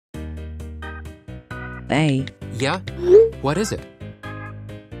A. Yeah? What is it?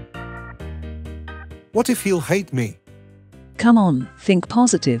 What if he'll hate me? Come on, think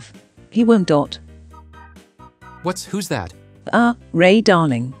positive. He won't. Who's that? Ray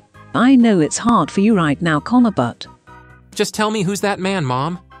darling. I know it's hard for you right now, but... Just tell me who's that man,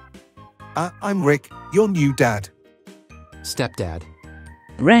 Mom? I'm Rick, your new dad. Stepdad.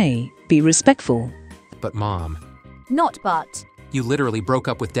 Ray, be respectful. But Mom. Not but. You literally broke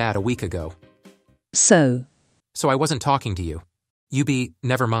up with Dad a week ago. So I wasn't talking to you.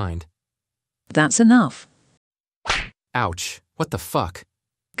 Never mind. that's enough. Ouch. What the fuck?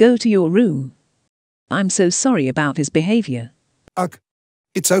 Go to your room. I'm so sorry about his behavior. Ugh.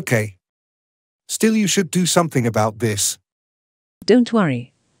 It's okay. Still, you should do something about this. Don't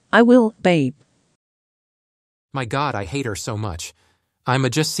worry. I will, babe. My God, I hate her so much. I'ma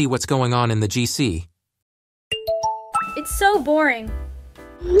just see what's going on in the GC. It's so boring.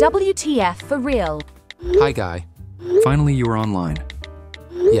 WTF for real. Hi, guy. Finally, you are online.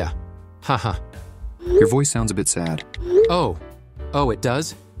 Yeah. Haha. Your voice sounds a bit sad. Oh, it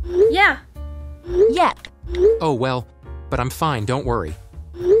does? Yeah. Yep. Oh, well, but I'm fine, don't worry.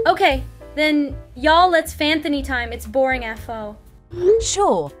 Okay, then y'all let's Fanthony time. It's boring FO.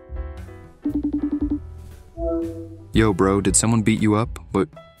 Sure. Yo, bro, did someone beat you up? But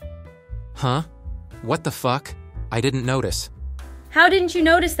Huh? What the fuck? I didn't notice. How didn't you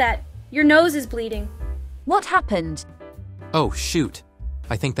notice that? Your nose is bleeding. What happened? Oh, shoot.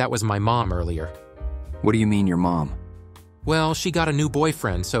 I think that was my mom earlier. what do you mean your mom? Well, she got a new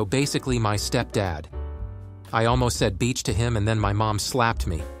boyfriend, so basically my stepdad. I almost said beach to him and then my mom slapped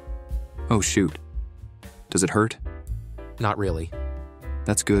me. Oh, shoot. Does it hurt? Not really.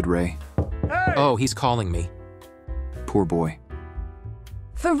 That's good, Ray. Oh, he's calling me. Poor boy.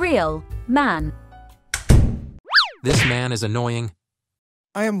 For real, man. This man is annoying.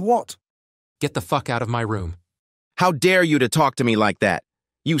 I am what? Get the fuck out of my room. How dare you to talk to me like that?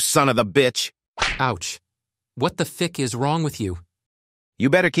 You son of the bitch. Ouch. What the fick is wrong with you? You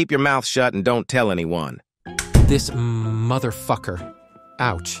better keep your mouth shut and don't tell anyone. This motherfucker.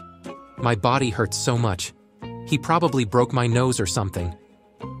 Ouch. My body hurts so much. He probably broke my nose or something.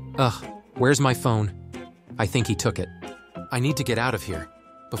 Ugh, where's my phone? I think he took it. I need to get out of here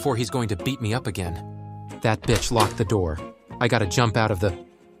before he's going to beat me up again. That bitch locked the door. I gotta jump out of the...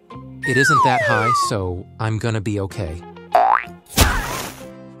 It isn't that high, so I'm gonna be okay.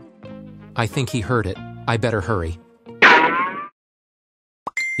 I think he heard it. I better hurry.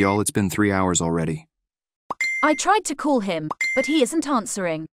 Y'all, it's been 3 hours already. I tried to call him, but he isn't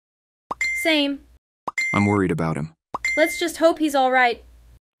answering. Same. I'm worried about him. Let's just hope he's alright.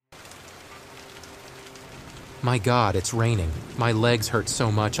 My God, it's raining. My legs hurt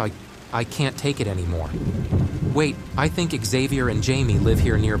so much, I can't take it anymore. Wait, I think Xavier and Jamie live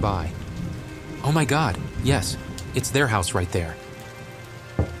here nearby. Oh my God, yes, it's their house right there.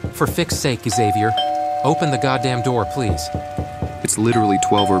 For fick's sake, Xavier, open the goddamn door, please. It's literally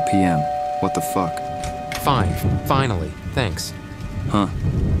 12 p.m. What the fuck? Fine, finally, thanks. Huh.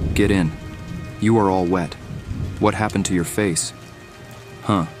 Get in. You are all wet. What happened to your face?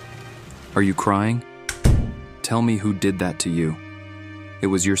 Huh. Are you crying? Tell me who did that to you. It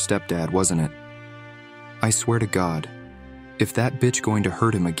was your stepdad, wasn't it? I swear to God, if that bitch going to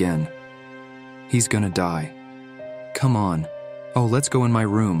hurt him again, he's gonna die. Come on. Oh, let's go in my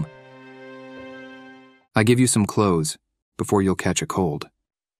room. I give you some clothes before you'll catch a cold.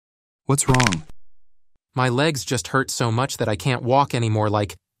 What's wrong? My legs just hurt so much that I can't walk anymore.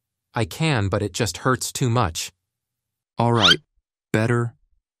 Like, I can, but it just hurts too much. All right. Better?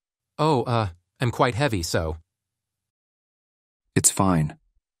 Oh, I'm quite heavy, so. It's fine.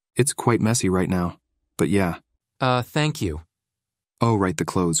 It's quite messy right now, but yeah. Thank you. Oh, right, the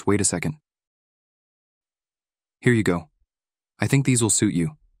clothes. Wait a second. Here you go. I think these will suit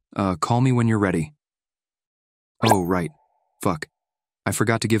you. Call me when you're ready. Oh, right. Fuck. I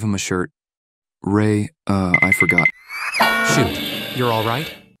forgot to give him a shirt. Ray, I forgot. Shoot, you're all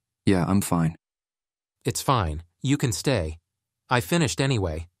right? Yeah, I'm fine. It's fine. You can stay. I finished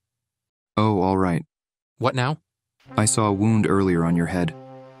anyway. Oh, all right. What now? I saw a wound earlier on your head.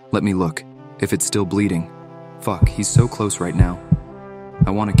 Let me look. If it's still bleeding. Fuck, he's so close right now. I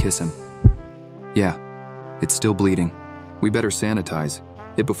want to kiss him. Yeah, it's still bleeding. We better sanitize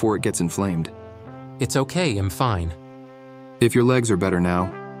it before it gets inflamed. It's okay, I'm fine. If your legs are better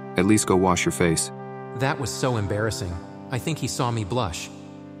now, at least go wash your face. That was so embarrassing. I think he saw me blush.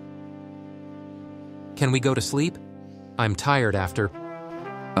 Can we go to sleep? I'm tired after...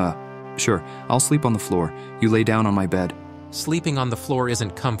 Sure, I'll sleep on the floor. You lay down on my bed. Sleeping on the floor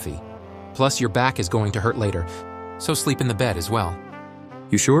isn't comfy. Plus, your back is going to hurt later, so sleep in the bed as well.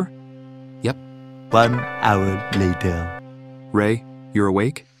 You sure? Yep. 1 hour later. Ray, you're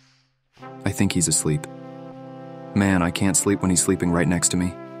awake? I think he's asleep. Man, I can't sleep when he's sleeping right next to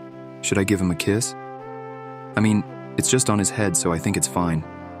me. Should I give him a kiss? I mean, it's just on his head, so I think it's fine.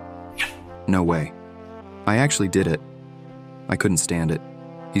 No way. I actually did it. I couldn't stand it.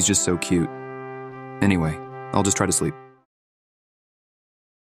 He's just so cute. Anyway, I'll just try to sleep.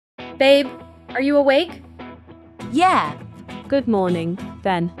 Babe, are you awake? Yeah. Good morning,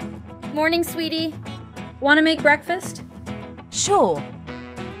 then. Morning, sweetie. Want to make breakfast? Sure.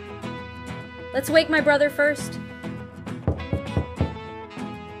 Let's wake my brother first.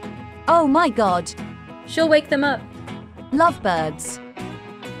 Oh my god. She'll wake them up. Lovebirds.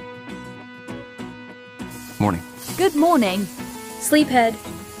 Morning. Good morning. Sleephead.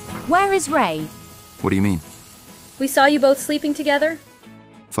 Where is Ray? What do you mean? We saw you both sleeping together.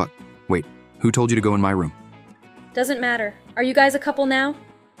 Fuck. Wait, who told you to go in my room? Doesn't matter. Are you guys a couple now?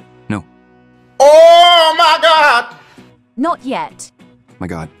 No. Oh my God! Not yet. My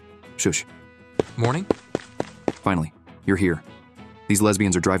god. Shush. Morning? Finally, you're here. These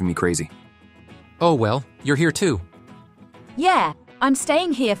lesbians are driving me crazy. Oh well, you're here too. Yeah, I'm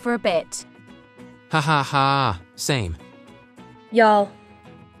staying here for a bit. Ha ha ha, same. Y'all,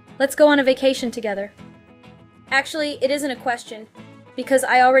 let's go on a vacation together. Actually, it isn't a question, because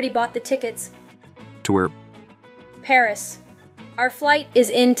I already bought the tickets. To where? Paris. Our flight is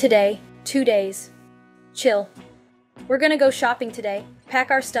in today, 2 days. Chill. We're gonna go shopping today, pack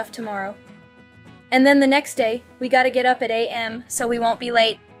our stuff tomorrow. And then the next day, we gotta get up at AM so we won't be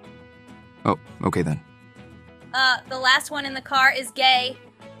late. Oh, okay then. The last one in the car is gay.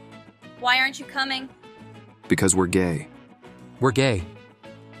 Why aren't you coming? Because we're gay. We're gay.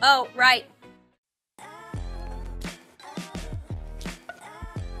 Oh, right.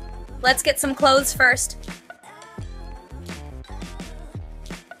 Let's get some clothes first.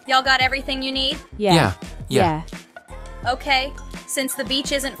 Y'all got everything you need? Yeah. Okay, since the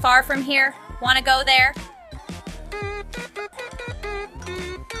beach isn't far from here, wanna go there?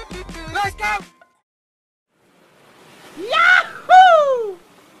 Let's go!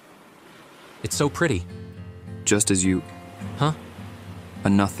 It's so pretty. Just as you... Huh? A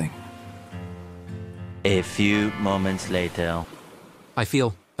nothing. A few moments later. I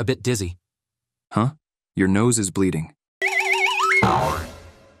feel a bit dizzy. Huh? Your nose is bleeding.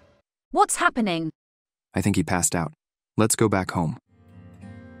 What's happening? I think he passed out. Let's go back home.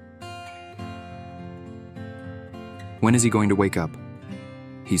 When is he going to wake up?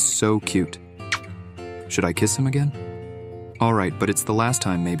 He's so cute. Should I kiss him again? Alright, but it's the last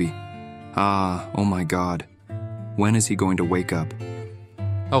time maybe. Oh my god. When is he going to wake up?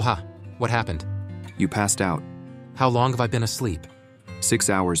 Oh ha, what happened? You passed out. How long have I been asleep? 6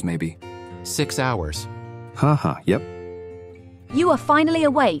 hours maybe. 6 hours. Haha, yep. You are finally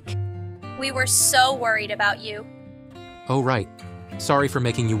awake. We were so worried about you. Oh right. Sorry for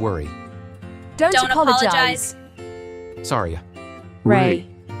making you worry. Don't apologize. Sorry. Ray.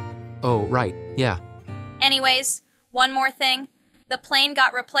 Oh right, yeah. Anyways, one more thing. The plane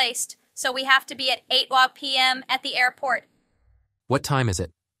got replaced, so we have to be at 8 p.m. at the airport. What time is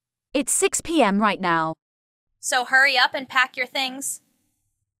it? It's 6 p.m. right now. So hurry up and pack your things.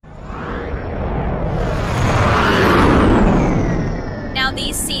 Now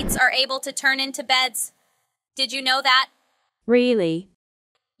these seats are able to turn into beds. Did you know that? Really?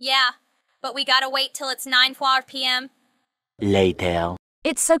 Yeah, but we gotta wait till it's 9 p.m. Later.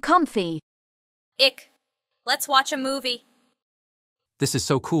 It's so comfy. Ick. Let's watch a movie. This is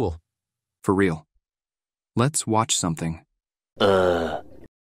so cool. For real. Let's watch something.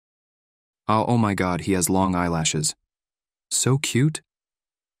 Oh my god, he has long eyelashes. So cute.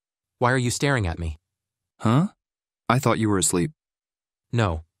 Why are you staring at me? Huh? I thought you were asleep.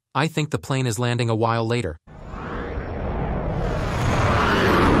 No, I think the plane is landing a while later.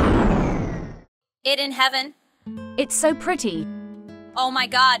 It in heaven. It's so pretty. Oh my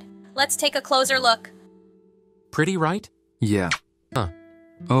god. Let's take a closer look. Pretty, right? Yeah. Huh.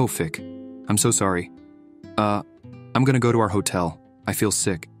 Oh, Fick. I'm so sorry. I'm gonna go to our hotel. I feel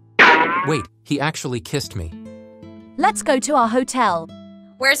sick. Wait, he actually kissed me. Let's go to our hotel.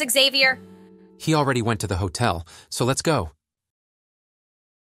 Where's Xavier? He already went to the hotel, so let's go.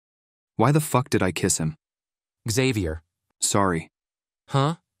 Why the fuck did I kiss him? Xavier. Sorry.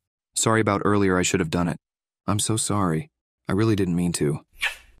 Huh? Sorry about earlier, I should have done it. I'm so sorry. I really didn't mean to.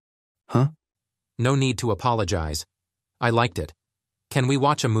 Huh? No need to apologize. I liked it. Can we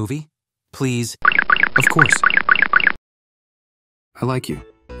watch a movie? Please? Of course. I like you.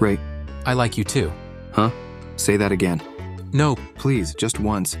 Ray. I like you too. Huh? Say that again. No. Please, just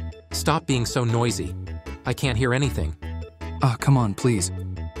once. Stop being so noisy. I can't hear anything. Come on, please.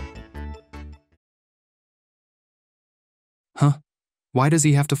 Huh? Why does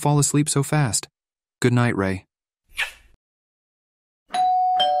he have to fall asleep so fast? Good night, Ray.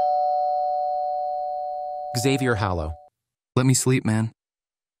 Xavier Hallow. Let me sleep, man.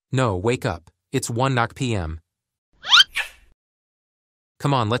 No, wake up. It's 1 p.m.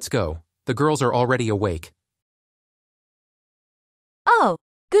 Come on, let's go. The girls are already awake. Oh,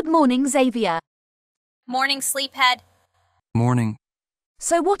 good morning, Xavier. Morning, sleephead. Morning.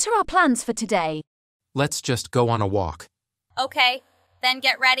 So what are our plans for today? Let's just go on a walk. Okay, then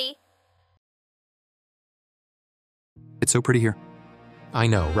get ready. It's so pretty here. I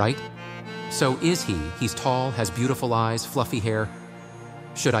know, right? So is he? He's tall, has beautiful eyes, fluffy hair.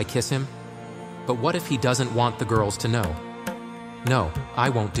 Should I kiss him? But what if he doesn't want the girls to know? No, I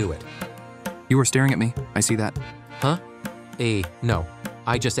won't do it. You are staring at me. I see that. Huh? No.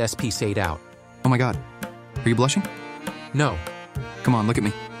 I just SPC'd out. Oh my god. Are you blushing? No. Come on, look at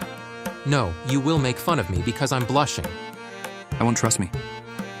me. No, you will make fun of me because I'm blushing. I won't trust me.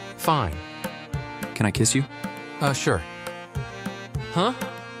 Fine. Can I kiss you? Sure. Huh?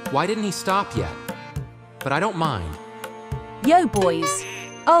 Why didn't he stop yet? But I don't mind. Yo, boys.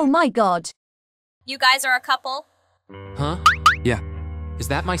 Oh my god. You guys are a couple? Huh? Yeah. Is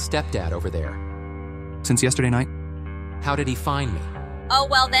that my stepdad over there? Since yesterday night? How did he find me? Oh,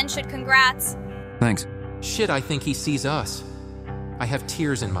 well then should congrats. Thanks. Shit, I think he sees us. I have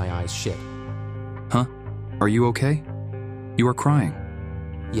tears in my eyes, shit. Huh? Are you okay? You are crying.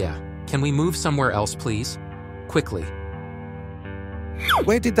 Yeah. Can we move somewhere else, please? Quickly.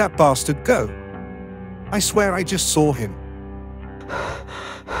 Where did that bastard go? I swear I just saw him.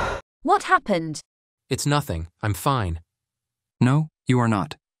 What happened? It's nothing. I'm fine. No, you are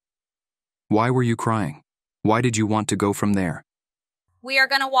not. Why were you crying? Why did you want to go from there? We are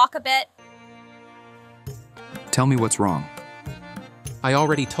gonna walk a bit. Tell me what's wrong. I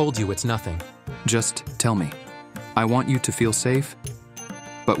already told you it's nothing. Just tell me. I want you to feel safe,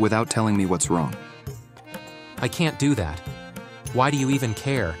 but without telling me what's wrong. I can't do that. Why do you even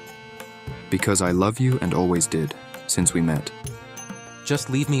care? Because I love you and always did, since we met. Just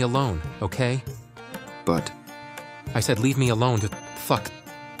leave me alone, okay? But I said leave me alone to... Fuck.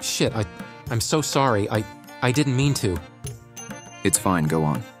 Shit, I'm so sorry. I didn't mean to. it's fine, go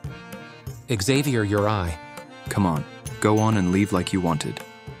on. Xavier, your eye. Come on, go on and leave like you wanted.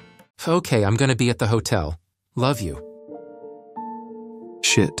 Okay, I'm gonna be at the hotel. Love you.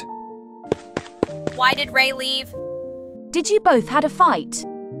 Shit. Why did Ray leave? Did you both had a fight?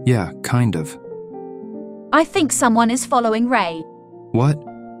 Yeah, kind of. I think someone is following Ray. What?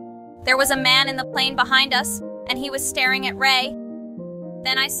 There was a man in the plane behind us, and he was staring at Ray.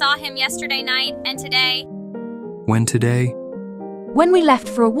 Then I saw him yesterday night, and today. When today? When we left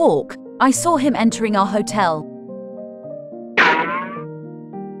for a walk, I saw him entering our hotel.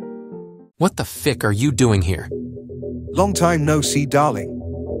 What the fick are you doing here? Long time no see, darling.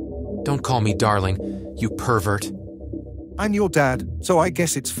 Don't call me darling, you pervert. I'm your dad, so I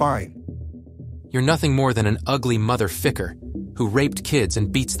guess it's fine. You're nothing more than an ugly motherficker who raped kids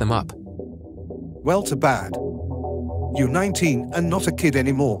and beats them up. Well, too bad. You're 19 and not a kid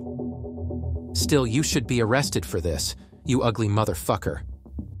anymore. Still, you should be arrested for this, you ugly motherfucker.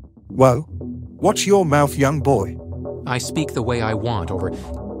 Whoa. Watch your mouth, young boy. I speak the way I want, or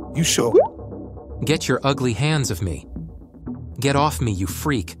You sure? get your ugly hands of me. Get off me, you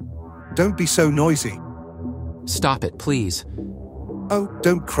freak. Don't be so noisy. Stop it, please. Oh,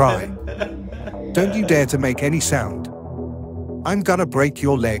 don't cry. Don't you dare to make any sound. I'm gonna break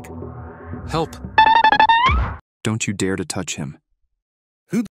your leg. Help. Don't you dare to touch him.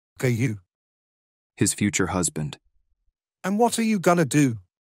 Who the f*** are you? His future husband. And what are you gonna do?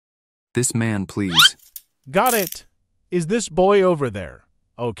 This man, please. Got it. Is this boy over there?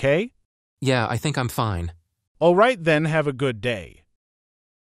 Okay? Yeah, I think I'm fine. All right then, have a good day.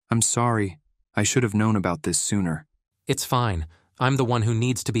 I'm sorry. I should have known about this sooner. It's fine. I'm the one who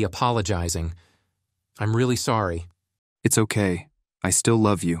needs to be apologizing. I'm really sorry. It's okay. I still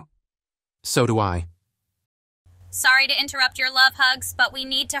love you. So do I. Sorry to interrupt your love hugs, but we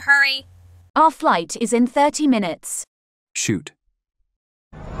need to hurry. Our flight is in 30 minutes. Shoot.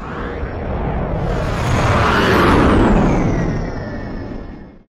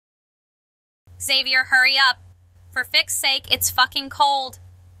 Xavier, hurry up. For fick's sake, it's fucking cold.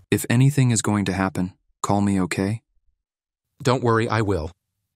 If anything is going to happen, call me, okay? Don't worry, I will.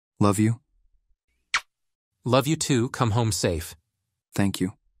 Love you. Love you too. Come home safe. Thank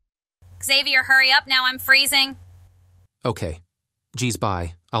you. Xavier, hurry up now, I'm freezing. Okay. Geez,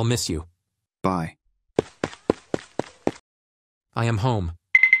 bye. I'll miss you. Bye. I am home.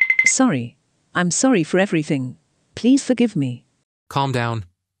 Sorry. I'm sorry for everything. Please forgive me. Calm down.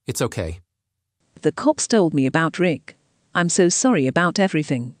 It's okay. The cops told me about Rick. I'm so sorry about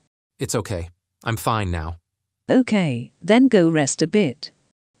everything. It's okay. I'm fine now. Okay, then go rest a bit.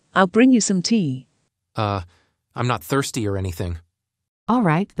 I'll bring you some tea. I'm not thirsty or anything. All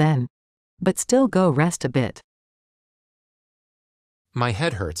right then. But still go rest a bit. My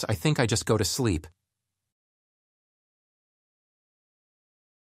head hurts. I think I just go to sleep.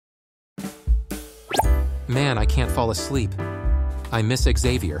 Man, I can't fall asleep. I miss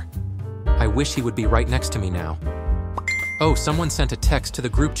Xavier. I wish he would be right next to me now. Oh, someone sent a text to the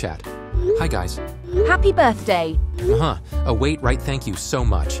group chat. Hi, guys. Happy birthday. Oh, wait, right, thank you so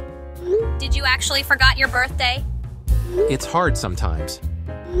much. Did you actually forgot your birthday? It's hard sometimes.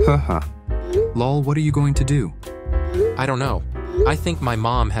 Haha. Lol, what are you going to do? I don't know. I think my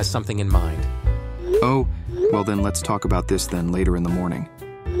mom has something in mind. Oh, well then let's talk about this then later in the morning.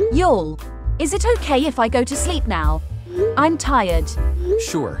 Y'all, is it okay if I go to sleep now? I'm tired.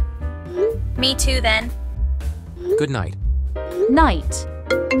 Sure. Me too, then. Good night. Night.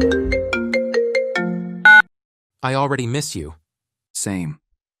 I already miss you. Same.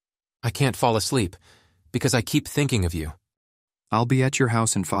 I can't fall asleep because I keep thinking of you. I'll be at your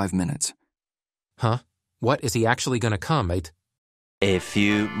house in 5 minutes. Huh? What, is he actually gonna come, mate? A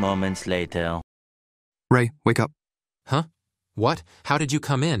few moments later. Ray, wake up. Huh? What? How did you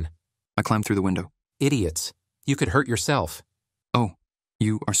come in? I climbed through the window. Idiots. You could hurt yourself. Oh,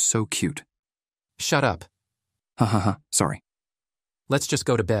 you are so cute. Shut up. Ha ha ha, sorry. Let's just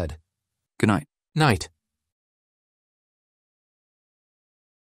go to bed. Good night. Night.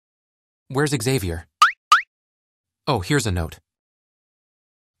 Where's Xavier? Oh, here's a note.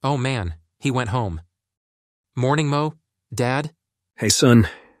 Oh man, he went home. Morning, Mo? Dad? Hey, son.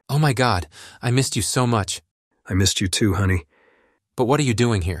 Oh my God, I missed you so much. I missed you too, honey. But what are you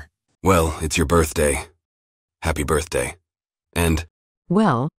doing here? Well, it's your birthday. Happy birthday. And?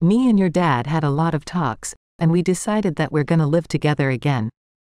 Well, me and your dad had a lot of talks, and we decided that we're gonna live together again.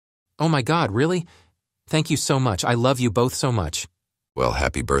 Oh my God, really? Thank you so much. I love you both so much. Well,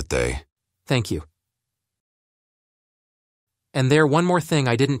 happy birthday. Thank you. And one more thing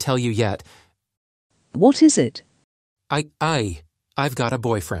I didn't tell you yet. What is it? I've got a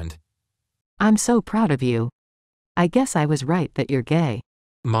boyfriend. I'm so proud of you. I guess I was right that you're gay.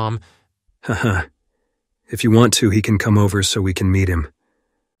 Mom. Haha. If you want to, he can come over so we can meet him.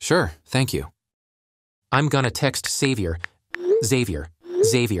 Sure, thank you. I'm gonna text Xavier. Xavier.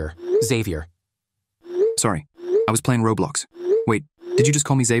 Sorry, I was playing Roblox. Wait, did you just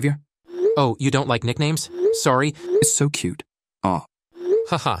call me Xavier? Oh, you don't like nicknames? Sorry. It's so cute. Aw.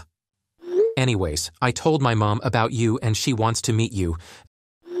 Haha. Anyways, I told my mom about you and she wants to meet you.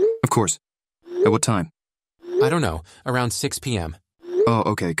 Of course. At what time? I don't know, around 6 p.m. Oh,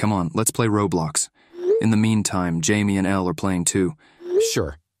 okay, come on, let's play Roblox. In the meantime, Jamie and Elle are playing too.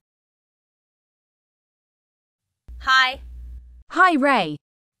 Sure. Hi. Hi, Ray.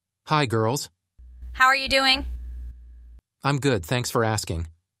 Hi, girls. How are you doing? I'm good, thanks for asking.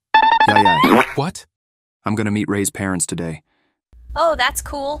 Yeah. What? I'm gonna meet Ray's parents today. Oh, that's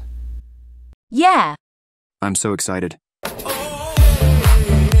cool. Yeah. I'm so excited.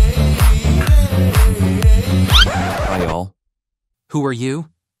 Hi, y'all. Who are you?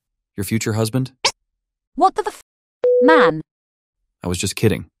 Your future husband? What the man? I was just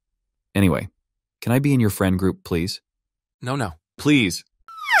kidding. Anyway, can I be in your friend group, please? No. Please.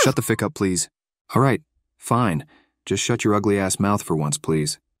 Shut the fick up, please. All right, fine. Just shut your ugly ass mouth for once,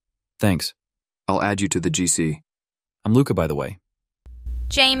 please. Thanks. I'll add you to the GC. I'm Luca, by the way.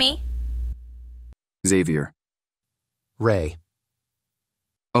 Jamie. Xavier. Ray.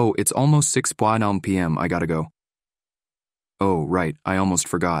 Oh, it's almost 6 p.m. I gotta go. Oh, right, I almost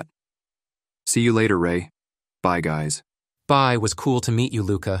forgot. See you later, Ray. Bye, guys. Bye, was cool to meet you,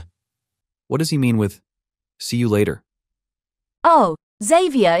 Luca. What does he mean with, see you later? Oh,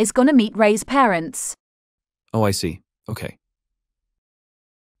 Xavier is gonna meet Ray's parents. Oh, I see. Okay.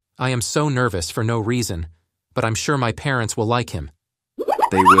 I am so nervous for no reason, but I'm sure my parents will like him.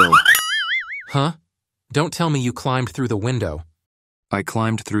 They will. Huh? Don't tell me you climbed through the window. I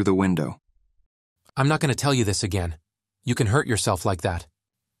climbed through the window. I'm not gonna tell you this again. You can hurt yourself like that.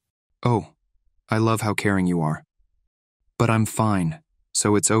 Oh, I love how caring you are. But I'm fine,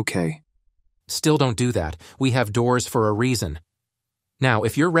 so it's okay. Still don't do that. We have doors for a reason. Now,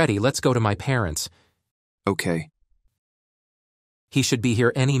 if you're ready, let's go to my parents. Okay. He should be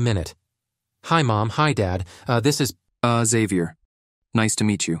here any minute. Hi, Mom. Hi, Dad. This is... Xavier. Nice to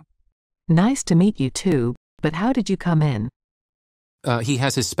meet you. Nice to meet you too, but how did you come in? He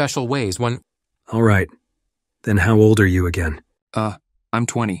has his special ways when... All right. Then how old are you again? I'm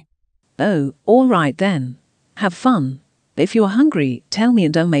 20. Oh, all right then. Have fun. If you're hungry, tell me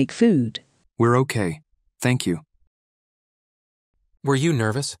and I'll make food. We're okay. Thank you. Were you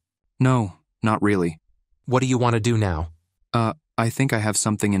nervous? No, not really. What do you want to do now? I think I have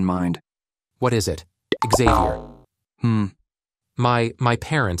something in mind. What is it? Xavier. My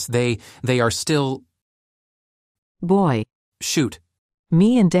parents, they are still... Boy. Shoot.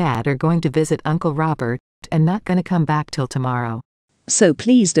 Me and Dad are going to visit Uncle Robert and not gonna come back till tomorrow. So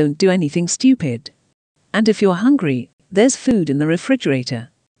please don't do anything stupid. And if you're hungry, there's food in the refrigerator.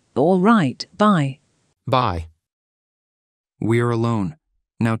 All right, bye. Bye. We are alone.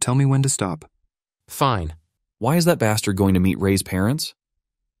 Now tell me when to stop. Fine. Why is that bastard going to meet Ray's parents?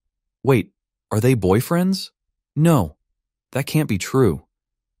 Wait, are they boyfriends? No, that can't be true.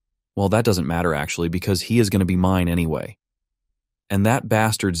 Well, that doesn't matter actually, because he is going to be mine anyway. And that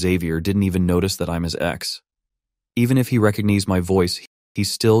bastard Xavier didn't even notice that I'm his ex. Even if he recognized my voice,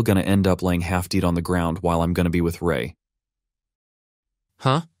 he's still going to end up laying half-dead on the ground while I'm going to be with Ray.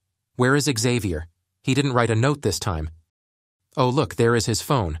 Huh? Where is Xavier? He didn't write a note this time. Oh, look, there is his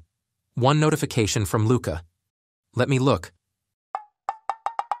phone. One notification from Luca. Let me look.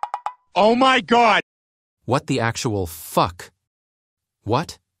 Oh my God! What the actual fuck?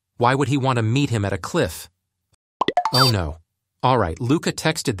 What? Why would he want to meet him at a cliff? Oh no. Alright, Luca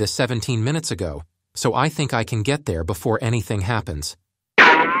texted this 17 minutes ago, so I think I can get there before anything happens.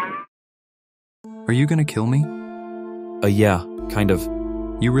 Are you gonna kill me? Yeah, kind of.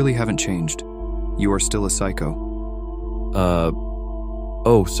 You really haven't changed. You are still a psycho.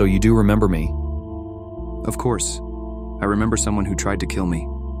 Oh, so you do remember me? Of course. I remember someone who tried to kill me.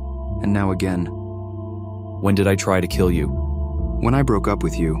 And now again. When did I try to kill you? When I broke up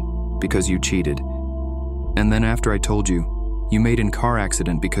with you, because you cheated. And then after I told you, you made in car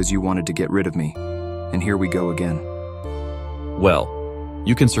accident because you wanted to get rid of me. And here we go again. Well,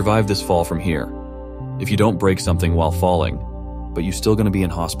 you can survive this fall from here. If you don't break something while falling, but you're still gonna be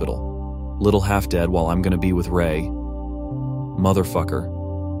in hospital. Little half-dead while I'm gonna be with Ray. Motherfucker.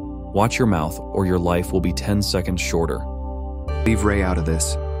 Watch your mouth or your life will be 10 seconds shorter. Leave Ray out of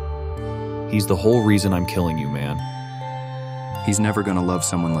this. He's the whole reason I'm killing you, man. He's never gonna love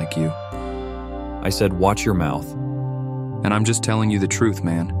someone like you. I said watch your mouth. And I'm just telling you the truth,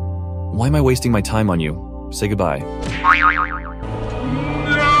 man. Why am I wasting my time on you? Say goodbye.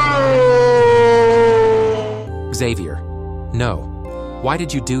 No! Xavier, no. Why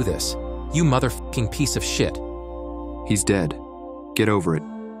did you do this? You motherfucking piece of shit. He's dead. Get over it.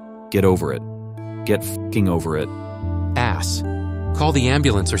 Get over it. Get fucking over it. Ass. Call the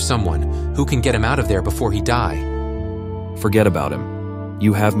ambulance or someone who can get him out of there before he die. Forget about him.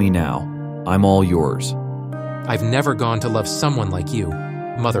 You have me now. I'm all yours. I've never gone to love someone like you,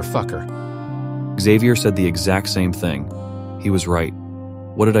 motherfucker. Xavier said the exact same thing. He was right.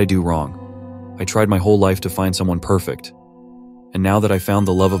 What did I do wrong? I tried my whole life to find someone perfect. And now that I found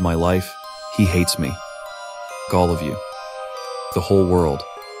the love of my life, he hates me. All of you. The whole world.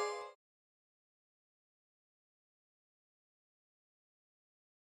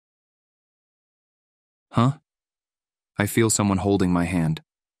 Huh? I feel someone holding my hand.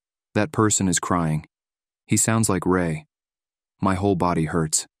 That person is crying. He sounds like Ray. My whole body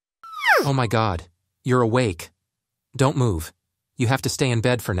hurts. Oh my God. You're awake. Don't move. You have to stay in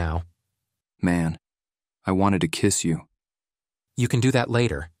bed for now. Man, I wanted to kiss you. You can do that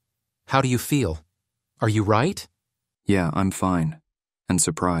later. How do you feel? Are you right? Yeah, I'm fine. And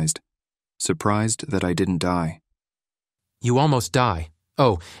surprised. Surprised that I didn't die. You almost die.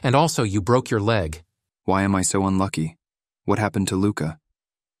 Oh, and also you broke your leg. Why am I so unlucky? What happened to Luca?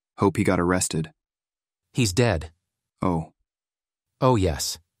 Hope he got arrested. He's dead. Oh. Oh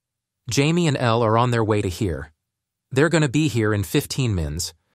yes. Jamie and Elle are on their way to here. They're gonna be here in 15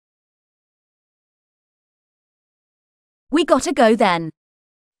 mins. We gotta go then.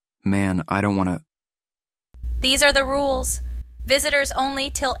 Man, I don't wanna... These are the rules. Visitors only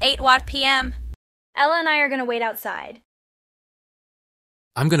till 8 p.m. Ella and I are gonna wait outside.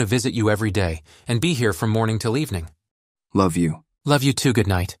 I'm gonna visit you every day and be here from morning till evening. Love you. Love you too, good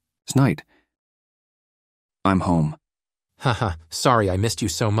night. It's night. I'm home. Haha, sorry I missed you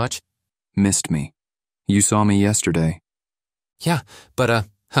so much. Missed me. You saw me yesterday. Yeah, but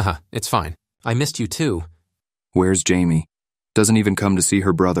haha, it's fine. I missed you too. Where's Jamie? Doesn't even come to see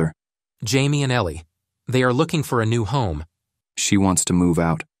her brother. Jamie and Ellie. They are looking for a new home. She wants to move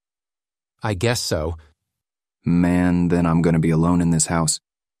out. I guess so. Man, then I'm gonna be alone in this house.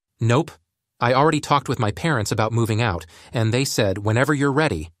 Nope. I already talked with my parents about moving out, and they said whenever you're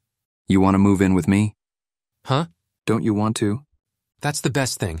ready. You want to move in with me? Huh? Don't you want to? That's the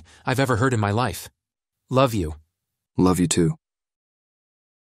best thing I've ever heard in my life. Love you. Love you too.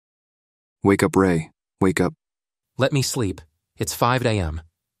 Wake up, Ray. Wake up. Let me sleep. It's 5 a.m.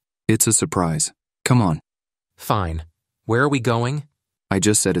 It's a surprise. Come on. Fine. Where are we going? I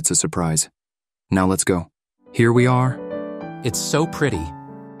just said it's a surprise. Now let's go. Here we are. It's so pretty.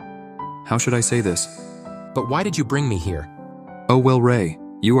 How should I say this? But why did you bring me here? Oh well, Ray,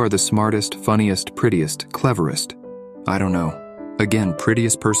 you are the smartest, funniest, prettiest, cleverest. I don't know. Again,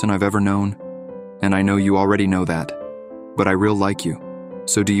 prettiest person I've ever known. And I know you already know that. But I real like you.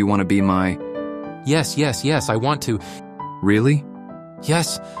 So do you want to be my... Yes, I want to. Really?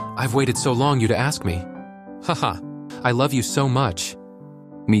 Yes, I've waited so long you to ask me. Haha, I love you so much.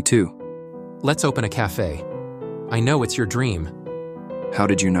 Me too. Let's open a cafe. I know it's your dream. How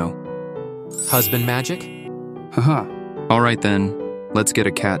did you know? Husband magic? Haha. Alright then, let's get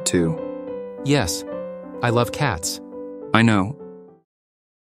a cat too. Yes, I love cats. I know.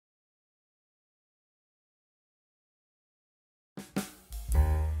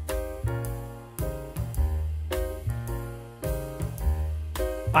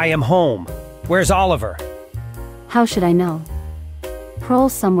 I am home. Where's Oliver? How should I know? Prowl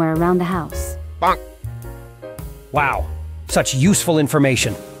somewhere around the house. Bonk. Wow, such useful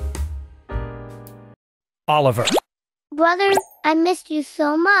information. Oliver. Brother, I missed you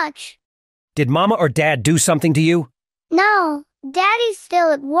so much. Did Mama or Dad do something to you? No, Daddy's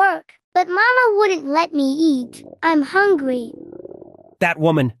still at work, but Mama wouldn't let me eat. I'm hungry. That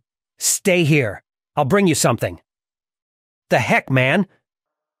woman. Stay here. I'll bring you something. The heck, man?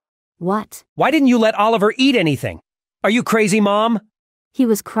 What? Why didn't you let Oliver eat anything? Are you crazy, Mom? He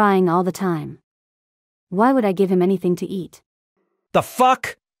was crying all the time. Why would I give him anything to eat? The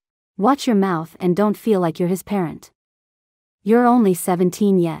fuck? Watch your mouth and don't feel like you're his parent. You're only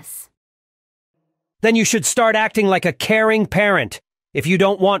 17, yes. Then you should start acting like a caring parent. If you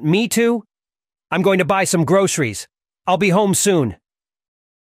don't want me to, I'm going to buy some groceries. I'll be home soon.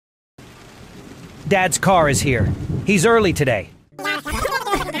 Dad's car is here. He's early today.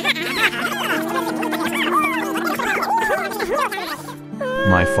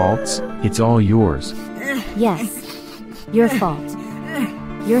 My faults? It's all yours. Yes. Your fault.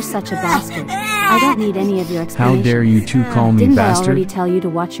 You're such a bastard. I don't need any of your explanations. How dare you two call me Didn't bastard? I already tell you to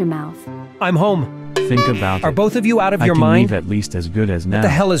watch your mouth? I'm home. Think about it. Are both of you out of your I can mind? leave at least as good as now. What the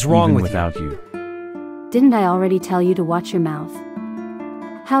hell is wrong even with without you? Didn't I already tell you to watch your mouth?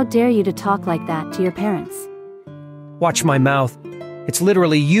 How dare you to talk like that to your parents? Watch my mouth. It's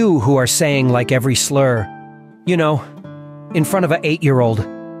literally you who are saying like every slur. You know, in front of an 8-year-old.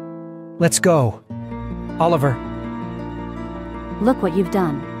 Let's go. Oliver. Look what you've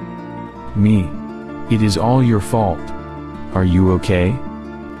done. Me. It is all your fault. Are you okay?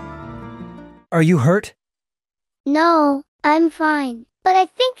 Are you hurt? No, I'm fine. But I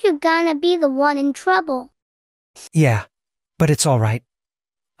think you're gonna be the one in trouble. Yeah, but it's all right.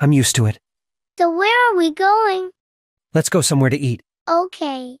 I'm used to it. So where are we going? Let's go somewhere to eat.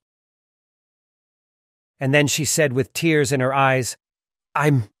 Okay. And then she said with tears in her eyes,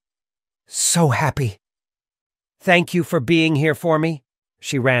 I'm so happy. Thank you for being here for me.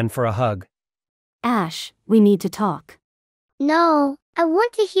 She ran for a hug. Ash, we need to talk. No, I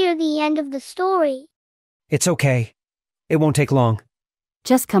want to hear the end of the story. It's okay. It won't take long.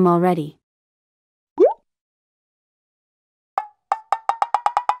 Just come already.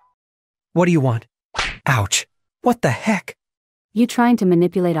 What do you want? Ouch. What the heck? You trying to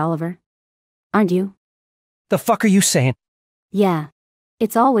manipulate Oliver? Aren't you? The fuck are you saying? Yeah.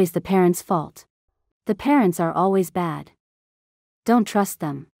 It's always the parents' fault. The parents are always bad. Don't trust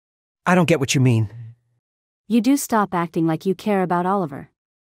them. I don't get what you mean. You do stop acting like you care about Oliver.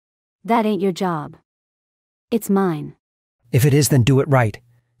 That ain't your job. It's mine. If it is, then do it right.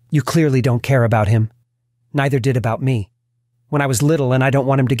 You clearly don't care about him. Neither did about me. When I was little and I don't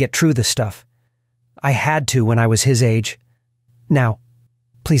want him to get through this stuff. I had to when I was his age. Now,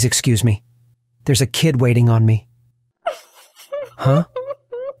 please excuse me. There's a kid waiting on me. Huh?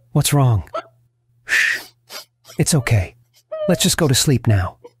 What's wrong? Shh. It's okay. Let's just go to sleep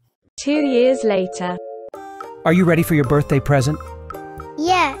now. 2 years later. Are you ready for your birthday present?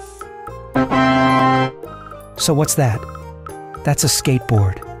 Yes. So what's that? That's a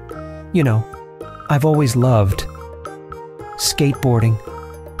skateboard. You know, I've always loved skateboarding,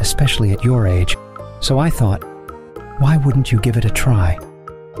 especially at your age. So I thought, why wouldn't you give it a try?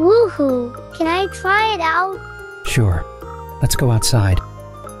 Woohoo! Can I try it out? Sure. Let's go outside.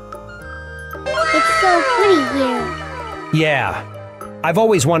 It's so pretty here. Yeah. I've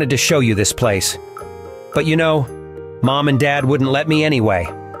always wanted to show you this place. But you know, Mom and Dad wouldn't let me anyway.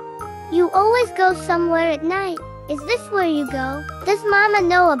 You always go somewhere at night. Is this where you go? Does Mama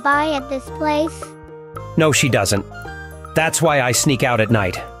know a buy at this place? No, she doesn't. That's why I sneak out at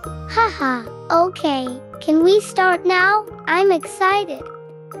night. Haha, okay. Can we start now? I'm excited.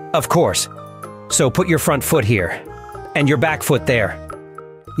 Of course. So put your front foot here. And your back foot there.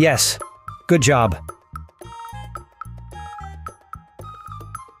 Yes. Good job.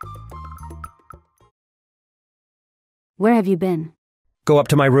 Where have you been? Go up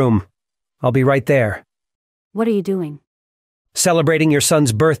to my room. I'll be right there. What are you doing? Celebrating your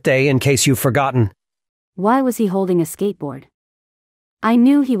son's birthday in case you've forgotten. Why was he holding a skateboard? I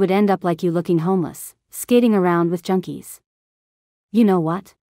knew he would end up like you, looking homeless, skating around with junkies. You know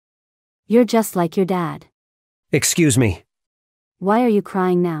what? You're just like your dad. Excuse me. Why are you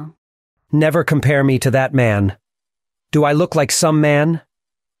crying now? Never compare me to that man. Do I look like some man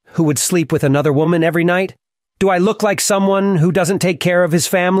who would sleep with another woman every night? Do I look like someone who doesn't take care of his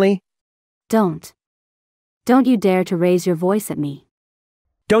family? Don't. Don't you dare to raise your voice at me.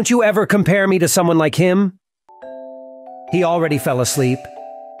 Don't you ever compare me to someone like him? He already fell asleep.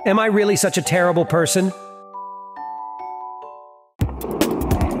 Am I really such a terrible person?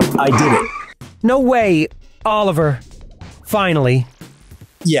 I did it. No way, Oliver. Finally.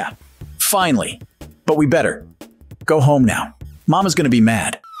 Yeah, finally. But we better. Go home now. Mama's gonna be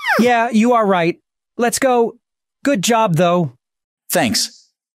mad. Yeah, you are right. Let's go. Good job, though. Thanks.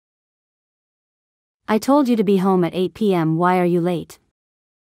 I told you to be home at 8 p.m. Why are you late?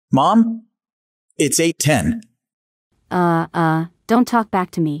 Mom? It's 8:10. Don't talk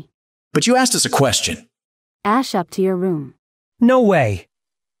back to me. But you asked us a question. Ash, up to your room. No way.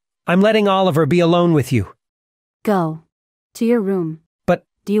 I'm letting Oliver be alone with you. Go. To your room. But...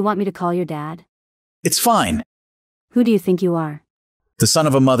 Do you want me to call your dad? It's fine. Who do you think you are? The son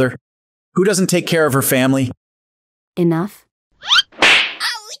of a mother who doesn't take care of her family. Enough?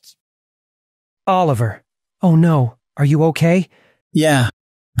 Oliver. Oh no. Are you okay? Yeah,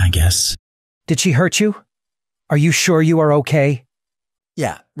 I guess. Did she hurt you? Are you sure you are okay?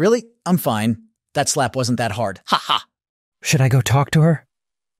 Yeah, really? I'm fine. That slap wasn't that hard. Ha ha. Should I go talk to her?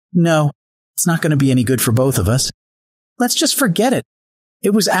 No, it's not going to be any good for both of us. Let's just forget it.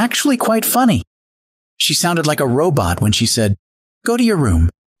 It was actually quite funny. She sounded like a robot when she said, "Go to your room."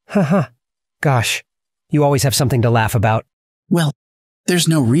 Haha. Gosh, you always have something to laugh about. Well, there's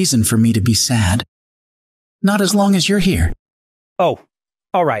no reason for me to be sad. Not as long as you're here. Oh,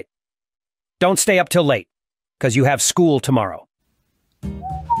 all right. Don't stay up till late, 'cause you have school tomorrow.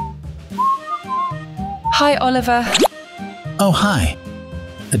 Hi, Oliver. Oh, hi.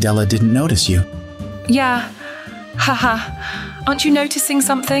 Adela didn't notice you. Yeah. Haha. Aren't you noticing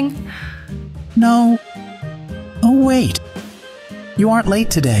something? No. Oh, wait. You aren't late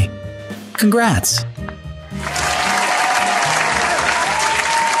today. Congrats.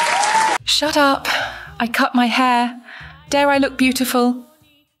 Shut up. I cut my hair. Dare I look beautiful?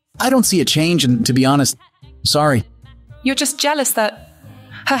 I don't see a change, and to be honest, sorry. You're just jealous that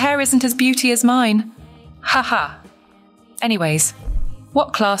her hair isn't as beauty as mine. Haha. Anyways,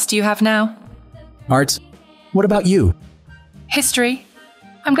 what class do you have now? Arts. What about you? History.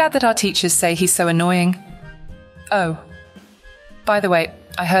 I'm glad that our teachers say he's so annoying. Oh. By the way,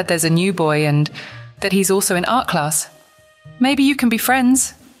 I heard there's a new boy and that he's also in art class. Maybe you can be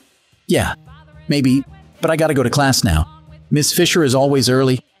friends. Yeah, maybe, but I gotta go to class now. Miss Fisher is always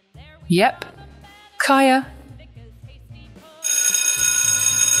early. Yep. Kaya.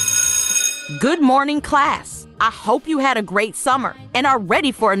 Good morning, class. I hope you had a great summer and are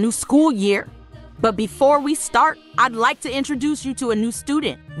ready for a new school year. But before we start, I'd like to introduce you to a new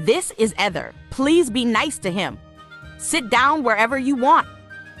student. This is Ether. Please be nice to him. Sit down wherever you want.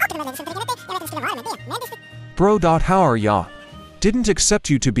 Bro. How are ya? Didn't accept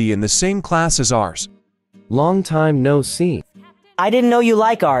you to be in the same class as ours. Long time no see. I didn't know you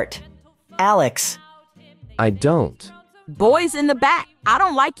like art. Alex. I don't. Boys in the back, I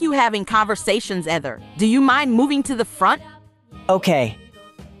don't like you having conversations, Ether. Do you mind moving to the front? Okay.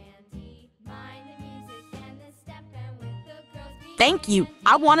 Thank you.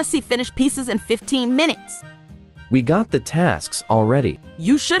 I want to see finished pieces in 15 minutes. We got the tasks already.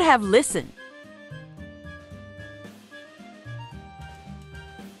 You should have listened.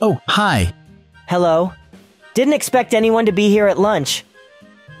 Oh, hi. Hello. Didn't expect anyone to be here at lunch.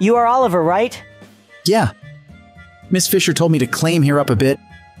 You are Oliver, right? Yeah. Miss Fisher told me to claim here up a bit.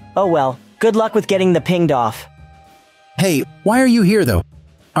 Oh well, good luck with getting the pinged off. Hey, why are you here though?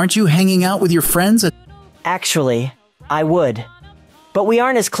 Aren't you hanging out with your friends? Actually, I would. But we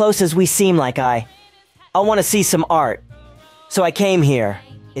aren't as close as we seem like I want to see some art. So I came here.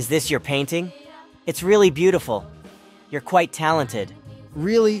 Is this your painting? It's really beautiful. You're quite talented.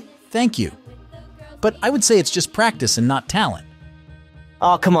 Really? Thank you. But I would say it's just practice and not talent.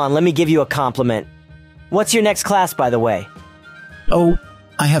 Oh, come on, let me give you a compliment. What's your next class, by the way? Oh,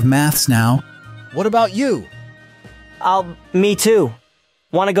 I have maths now. What about you? Me too.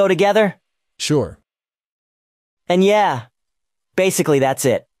 Want to go together? Sure. And yeah, Basically, that's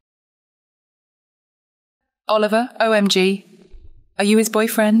it. Oliver, OMG. Are you his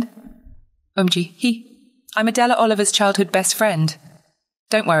boyfriend? OMG, I'm Adela Oliver's childhood best friend.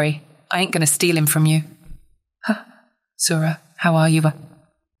 Don't worry, I ain't gonna steal him from you. Huh. Sura, how are you?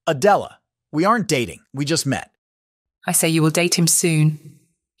 Adela, we aren't dating. We just met. I say you will date him soon.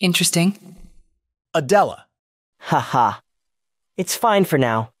 Interesting. Adela. Haha. It's fine for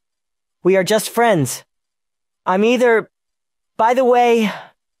now. We are just friends. I'm either... By the way...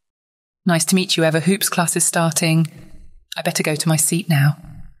 Nice to meet you, Eva. Hoops class is starting. I better go to my seat now.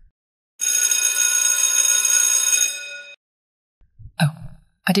 Oh,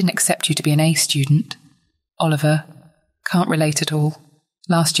 I didn't accept you to be an A student. Oliver, can't relate at all.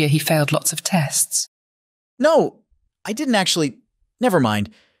 Last year he failed lots of tests. No, I didn't actually. Never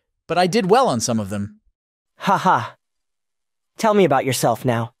mind. But I did well on some of them. Haha. Tell me about yourself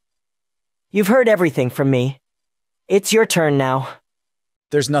now. You've heard everything from me. It's your turn now.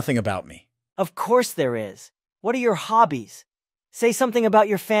 There's nothing about me. Of course there is. What are your hobbies? Say something about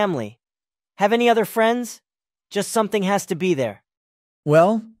your family. Have any other friends? Just something has to be there.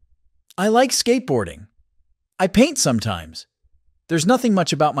 Well, I like skateboarding. I paint sometimes. There's nothing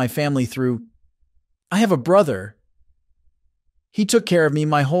much about my family through... I have a brother. He took care of me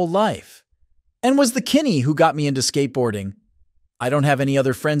my whole life. And was the Kinney who got me into skateboarding. I don't have any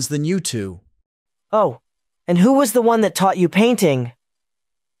other friends than you two. Oh, and who was the one that taught you painting?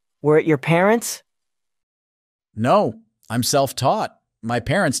 Were it your parents? No, I'm self-taught. My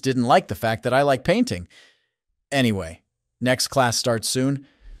parents didn't like the fact that I like painting. Anyway, next class starts soon.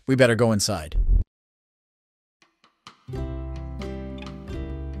 We better go inside.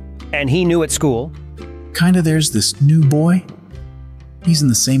 And he knew at school? Kinda there's this new boy. He's in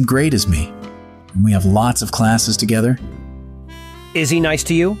the same grade as me. And we have lots of classes together. Is he nice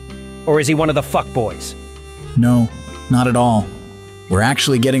to you? Or is he one of the fuckboys? No, not at all. We're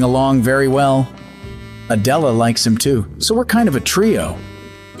actually getting along very well. Adela likes him too, so we're kind of a trio.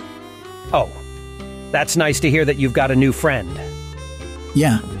 Oh, that's nice to hear that you've got a new friend.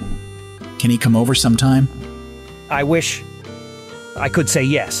 Yeah. Can he come over sometime? I wish I could say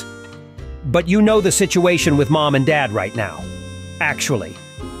yes. But you know the situation with Mom and Dad right now. Actually,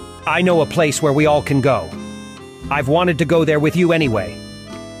 I know a place where we all can go. I've wanted to go there with you anyway.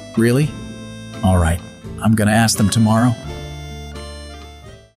 Really? All right. I'm gonna ask them tomorrow.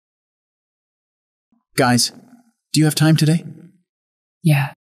 Guys, do you have time today?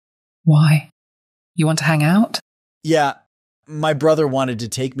 Yeah. Why? You want to hang out? Yeah. My brother wanted to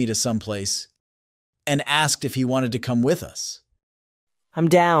take me to someplace and asked if he wanted to come with us. I'm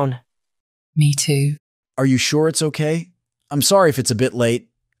down. Me too. Are you sure it's okay? I'm sorry if it's a bit late.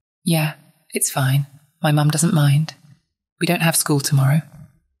 Yeah, it's fine. My mum doesn't mind. We don't have school tomorrow.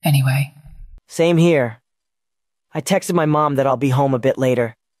 Anyway. Same here. I texted my mom that I'll be home a bit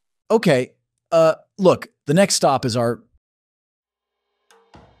later. Okay. Look, the next stop is our...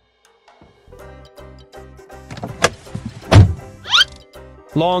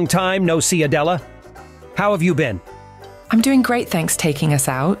 Long time no see, Adela. How have you been? I'm doing great, thanks taking us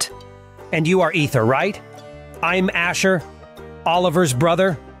out. And you are Ether, right? I'm Asher, Oliver's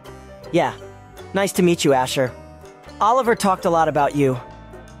brother. Yeah. Nice to meet you, Asher. Oliver talked a lot about you.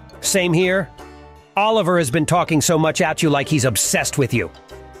 Same here. Oliver has been talking so much at you like he's obsessed with you.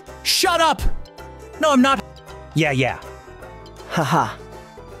 Shut up! No, I'm not. Yeah. Haha.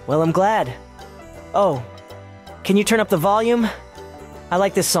 Well, I'm glad. Oh, can you turn up the volume? I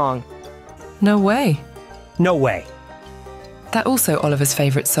like this song. No way. No way. That also Oliver's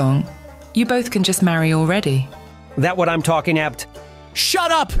favorite song. You both can just marry already. That what I'm talking apt?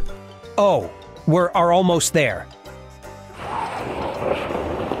 Shut up! Oh, we're almost there.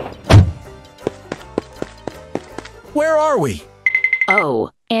 Where are we? Oh,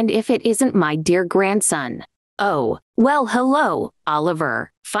 and if it isn't my dear grandson. Oh, well, hello,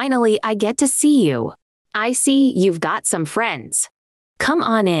 Oliver. Finally, I get to see you. I see you've got some friends. Come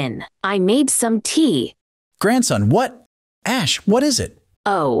on in. I made some tea. Grandson, what? Ash, what is it?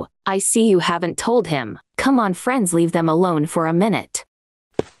 Oh, I see you haven't told him. Come on, friends, leave them alone for a minute.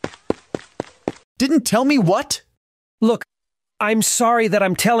 Didn't tell me what? Look, I'm sorry that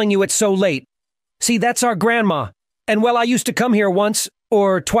I'm telling you it's so late. See, that's our grandma. And well, I used to come here once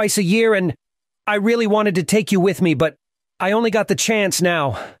or twice a year, and I really wanted to take you with me, but I only got the chance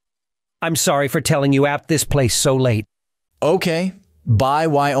now. I'm sorry for telling you apt this place so late. Okay.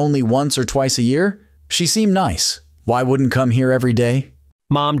 Why only once or twice a year? She seemed nice. Why wouldn't come here every day?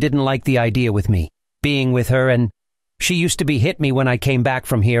 Mom didn't like the idea with me, being with her, and she used to be hit me when I came back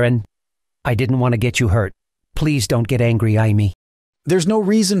from here, and I didn't want to get you hurt. Please don't get angry, Amy. There's no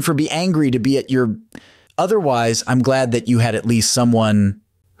reason for be angry to be at your... Otherwise, I'm glad that you had at least someone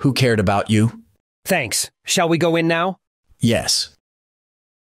who cared about you. Thanks. Shall we go in now? Yes.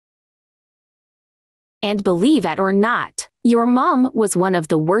 And believe it or not, your mom was one of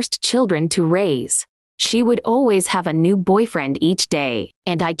the worst children to raise. She would always have a new boyfriend each day,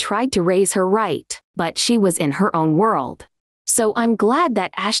 and I tried to raise her right, but she was in her own world. So I'm glad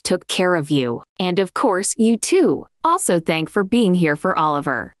that Ash took care of you, and of course you too. Also thank for being here for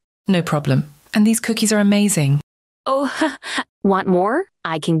Oliver. No problem. And these cookies are amazing. Oh, want more?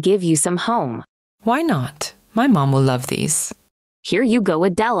 I can give you some home. Why not? My mom will love these. Here you go,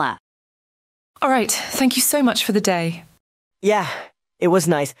 Adela. All right, thank you so much for the day. Yeah, it was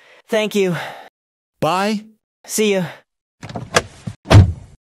nice. Thank you. Bye. See you.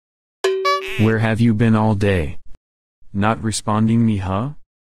 Where have you been all day? Not responding me, huh?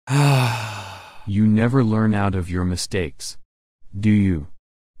 You never learn out of your mistakes. Do you?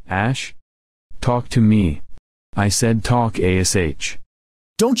 Ash? Talk to me. I said talk ASH.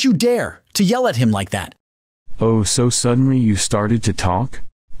 Don't you dare to yell at him like that. Oh, so suddenly you started to talk?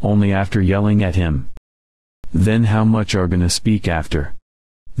 Only after yelling at him. Then how much are gonna speak after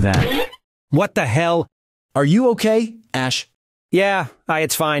that? What the hell? Are you okay, Ash? Yeah,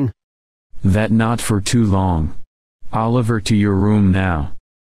 it's fine. That not for too long. Oliver, to your room now.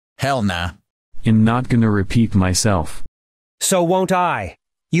 Hell nah. I'm not gonna repeat myself. So won't I.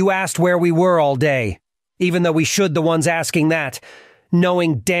 You asked where we were all day, even though we should the ones asking that,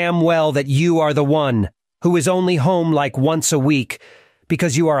 knowing damn well that you are the one who is only home like once a week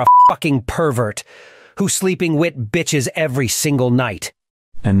because you are a fucking pervert who sleeping wit bitches every single night.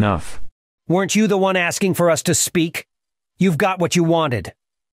 Enough. Weren't you the one asking for us to speak? You've got what you wanted.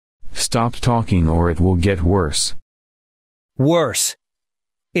 Stop talking or it will get worse. Worse.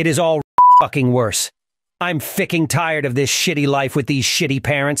 It is all fucking worse. I'm ficking tired of this shitty life with these shitty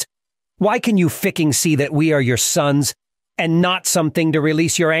parents. Why can you ficking see that we are your sons and not something to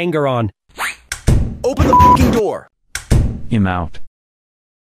release your anger on? Open the fucking door. I'm out.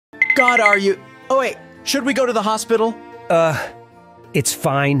 God, are you? Oh wait, should we go to the hospital? It's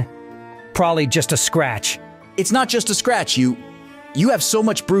fine. Probably just a scratch. It's not just a scratch, you have so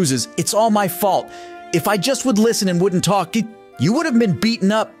much bruises, it's all my fault. If I just would listen and wouldn't talk, you would have been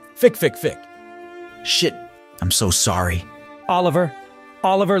beaten up. Fick. Shit, I'm so sorry. Oliver,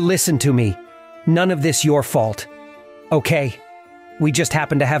 listen to me. None of this your fault. Okay? We just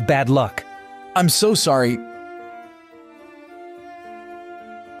happen to have bad luck. I'm so sorry.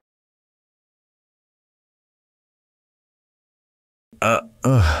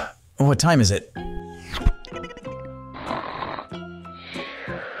 What time is it?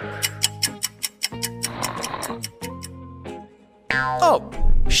 Oh,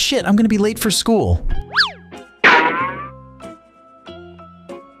 shit, I'm gonna be late for school.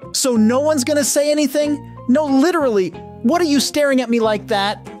 So no one's gonna say anything? No, literally. What are you staring at me like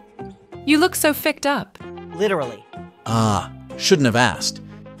that? You look so ficked up. Literally. Shouldn't have asked.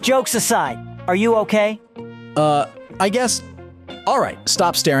 Jokes aside, are you okay? I guess. Alright,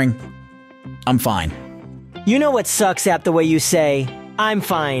 stop staring. I'm fine. You know what sucks at the way you say, I'm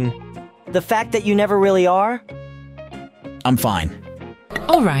fine. The fact that you never really are? I'm fine.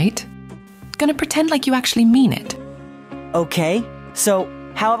 All right. Gonna pretend like you actually mean it. Okay, so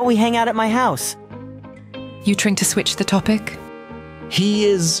how about we hang out at my house? You trying to switch the topic? He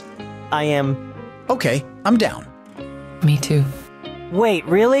is... I am... Okay, I'm down. Me too. Wait,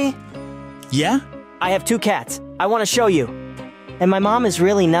 really? Yeah? I have 2 cats. I want to show you. And my mom is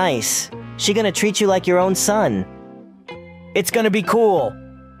really nice. She gonna treat you like your own son. It's gonna be cool.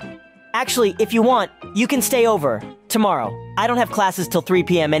 Actually, if you want, you can stay over. Tomorrow. I don't have classes till 3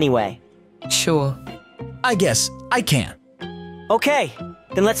 p.m. anyway. Sure. I guess I can. Okay,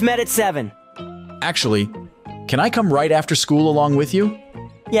 then let's meet at 7. Actually, can I come right after school along with you?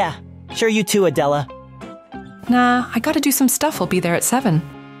 Yeah, sure you too, Adela. Nah, I gotta do some stuff. I'll be there at 7.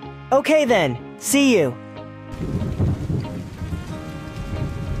 Okay then, see you.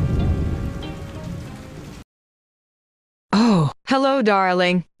 Oh, hello,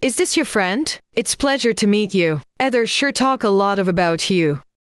 darling. Is this your friend? It's pleasure to meet you. Others sure talk a lot about you.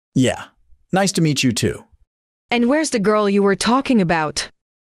 Yeah, nice to meet you too. And where's the girl you were talking about?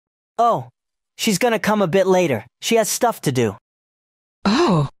 Oh, she's gonna come a bit later. She has stuff to do.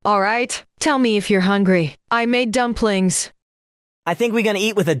 Oh, alright. Tell me if you're hungry. I made dumplings. I think we're gonna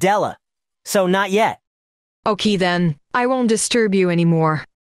eat with Adela. So not yet. Okay then. I won't disturb you anymore.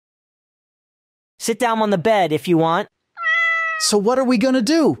 Sit down on the bed if you want. So what are we gonna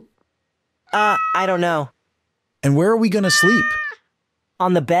do? I don't know. And where are we gonna sleep?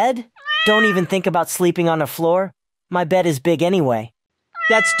 On the bed? Don't even think about sleeping on the floor. My bed is big anyway.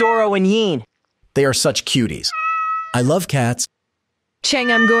 That's Doro and Yeen. They are such cuties. I love cats.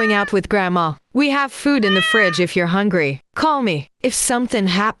 Cheng, I'm going out with Grandma. We have food in the fridge if you're hungry. Call me if something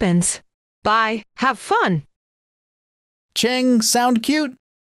happens. Bye. Have fun. Cheng sound cute?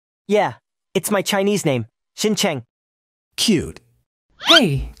 Yeah, it's my Chinese name, Xin Cheng. Cute.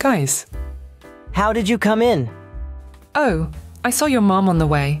 Hey, guys. How did you come in? Oh, I saw your mom on the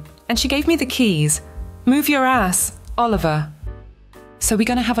way, and she gave me the keys. Move your ass, Oliver. So we're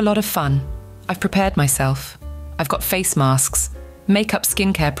gonna have a lot of fun. I've prepared myself. I've got face masks, makeup,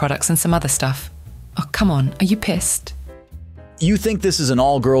 skincare products, and some other stuff. Oh, come on, are you pissed? You think this is an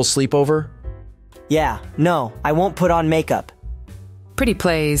all-girls sleepover? Yeah, no, I won't put on makeup. Pretty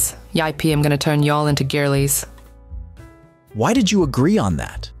plays. Yippee, I'm gonna turn y'all into girlies. Why did you agree on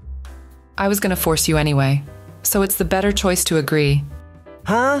that? I was gonna force you anyway, so it's the better choice to agree.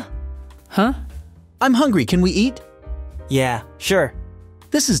 Huh? Huh? I'm hungry, can we eat? Yeah, sure.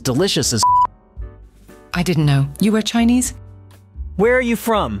 This is delicious as I didn't know. You were Chinese? Where are you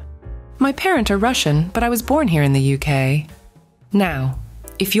from? My parents are Russian, but I was born here in the UK. Now,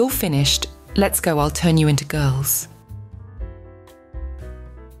 if you're finished, let's go, I'll turn you into girls.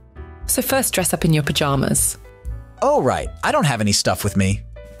 So first dress up in your pajamas. Oh, right. I don't have any stuff with me.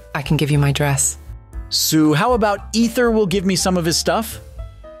 I can give you my dress. So how about Ether will give me some of his stuff?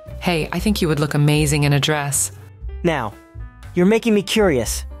 Hey, I think you would look amazing in a dress. Now, you're making me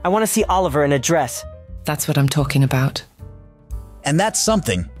curious. I want to see Oliver in a dress. That's what I'm talking about. And that's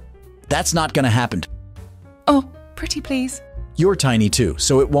something. That's not gonna happen. Oh, pretty please. You're tiny too,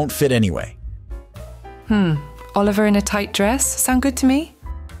 so it won't fit anyway. Oliver in a tight dress? Sound good to me?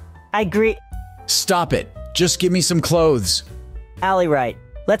 I agree. Stop it. Just give me some clothes. Allie, right.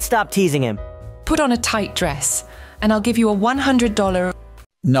 Let's stop teasing him. Put on a tight dress, and I'll give you a $100...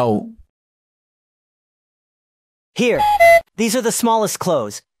 No. Here. These are the smallest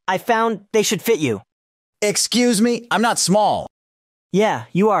clothes. I found they should fit you. Excuse me? I'm not small. Yeah,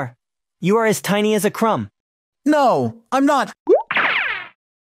 you are. You are as tiny as a crumb. No, I'm not.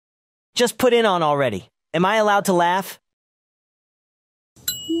 Just put in on already. Am I allowed to laugh?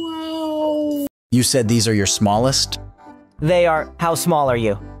 Wow. You said these are your smallest? They are. How small are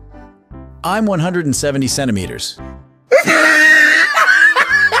you? I'm 170 centimeters.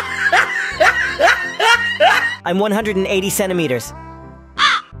 I'm 180 centimeters.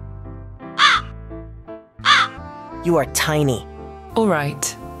 You are tiny. All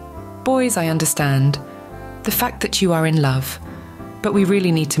right. Boys, I understand. The fact that you are in love. But we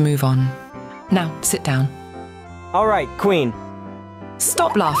really need to move on. Now, sit down. All right, Queen.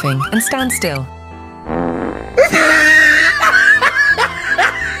 Stop laughing and stand still.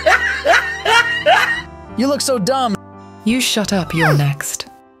 You look so dumb. You shut up, you're next.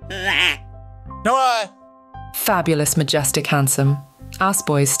 Noah! Fabulous, majestic, handsome. Ass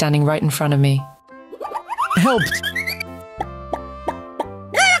boys standing right in front of me. Help!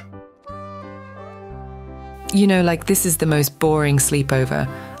 You know, like, this is the most boring sleepover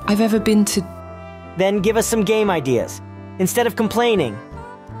I've ever been to. Then give us some game ideas, instead of complaining.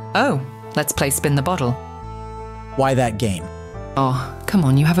 Oh, let's play Spin the Bottle. Why that game? Oh, come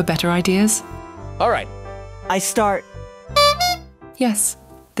on, you have a better ideas? All right. I start. Yes,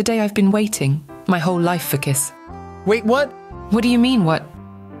 the day I've been waiting, my whole life for kiss. Wait, what? What do you mean, what?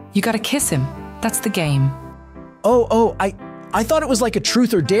 You gotta kiss him. That's the game. Oh, I thought it was like a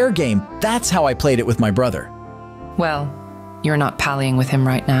truth or dare game. That's how I played it with my brother. Well, you're not pallying with him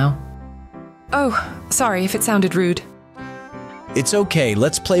right now. Oh, sorry if it sounded rude. It's okay,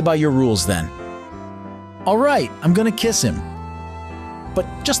 let's play by your rules then. All right, I'm gonna kiss him. But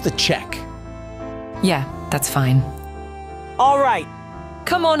just the check. Yeah, that's fine. All right.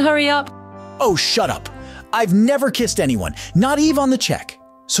 Come on, hurry up. Oh, shut up. I've never kissed anyone, not Eve on the check.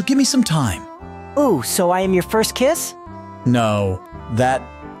 So give me some time. Ooh, so I am your first kiss? No, that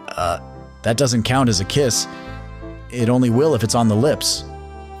doesn't count as a kiss. It only will if it's on the lips.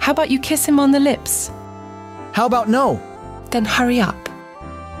 How about you kiss him on the lips? How about no? Then hurry up.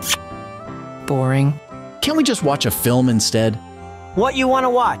 Boring. Can't we just watch a film instead? What you want to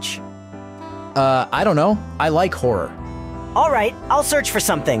watch? I don't know. I like horror. All right, I'll search for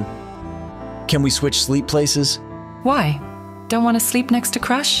something. Can we switch sleep places? Why? Don't want to sleep next to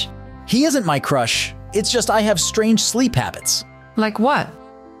Crush? He isn't my crush. It's just I have strange sleep habits. Like what?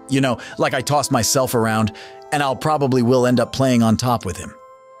 You know, like I toss myself around, and I'll probably will end up playing on top with him.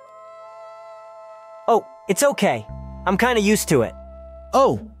 Oh, it's okay. I'm kind of used to it.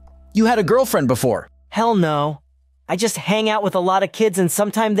 Oh, you had a girlfriend before? Hell no. I just hang out with a lot of kids and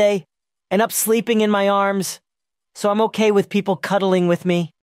sometimes they end up sleeping in my arms. So I'm okay with people cuddling with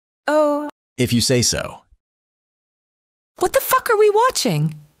me. Oh. If you say so. What the fuck are we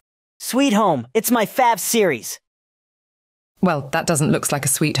watching? Sweet Home, it's my fave series. Well, that doesn't look like a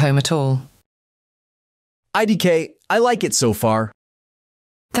sweet home at all. IDK, I like it so far.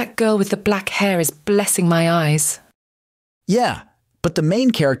 That girl with the black hair is blessing my eyes. Yeah, but the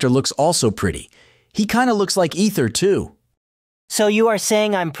main character looks also pretty. He kind of looks like Ether, too. So you are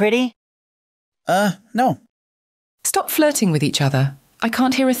saying I'm pretty? No. Stop flirting with each other. I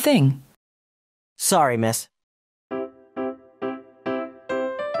can't hear a thing. Sorry, miss.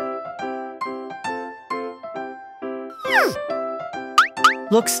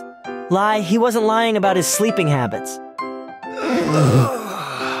 Looks lie, he wasn't lying about his sleeping habits.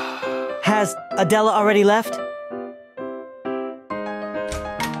 Has Adela already left?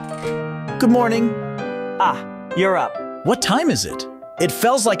 Good morning. Ah, you're up. What time is it? It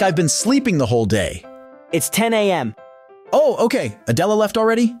feels like I've been sleeping the whole day. It's 10 a.m. Oh, okay. Adela left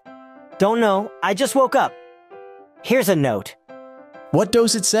already? Don't know. I just woke up. Here's a note. What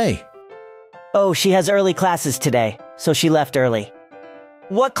does it say? Oh, she has early classes today, so she left early.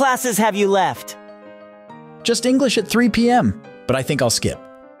 What classes have you left? Just English at 3 p.m., but I think I'll skip.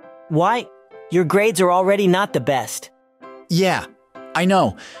 Why? Your grades are already not the best. Yeah, I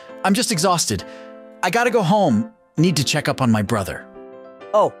know. I'm just exhausted. I gotta go home. Need to check up on my brother.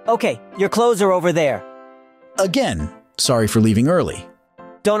 Oh, okay. Your clothes are over there. Again, sorry for leaving early.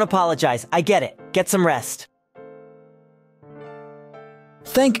 Don't apologize. I get it. Get some rest.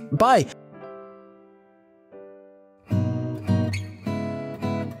 Bye.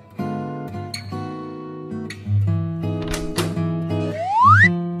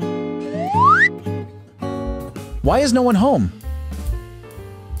 Why is no one home?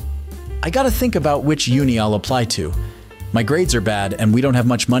 I gotta think about which uni I'll apply to. My grades are bad and we don't have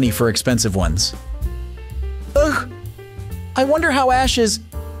much money for expensive ones. Ugh! I wonder how Ash is.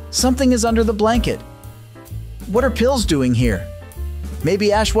 Something is under the blanket. What are pills doing here?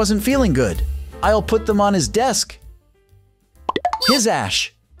 Maybe Ash wasn't feeling good. I'll put them on his desk. His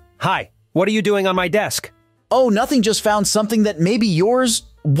Ash. Hi, what are you doing on my desk? Oh, nothing, just found something that may be yours.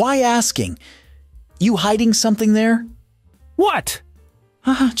 Why asking? You hiding something there? What?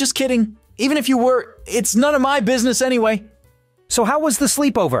 Just kidding. Even if you were, it's none of my business anyway. So how was the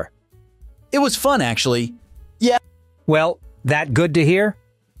sleepover? It was fun, actually. Yeah. Well, that good to hear?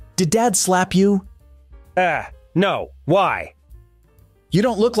 Did Dad slap you? No. Why? You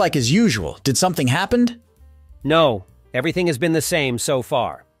don't look like as usual. Did something happen? No. Everything has been the same so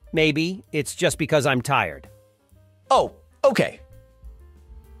far. Maybe it's just because I'm tired. Oh, okay.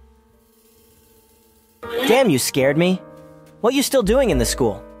 Damn, you scared me. What you still doing in the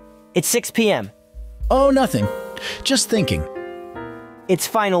school? It's 6 p.m. Oh, nothing. Just thinking. It's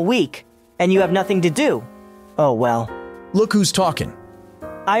final week, and you have nothing to do. Oh, well. Look who's talking.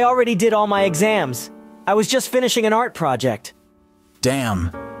 I already did all my exams. I was just finishing an art project.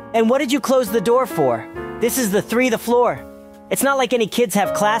 Damn. And what did you close the door for? This is the floor. It's not like any kids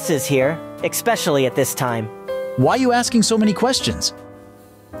have classes here, especially at this time. Why are you asking so many questions?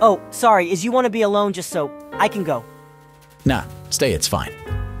 Oh, sorry, is you want to be alone just so I can go? Nah, stay, it's fine.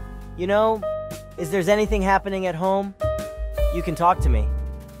 You know, if there's anything happening at home, you can talk to me.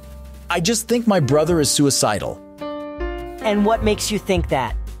 I just think my brother is suicidal. And what makes you think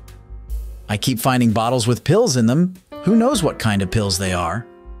that? I keep finding bottles with pills in them. Who knows what kind of pills they are?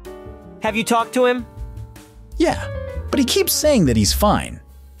 Have you talked to him? Yeah, but he keeps saying that he's fine,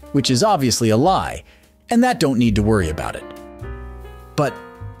 which is obviously a lie, and that don't need to worry about it. But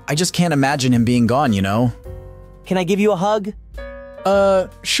I just can't imagine him being gone, you know? Can I give you a hug?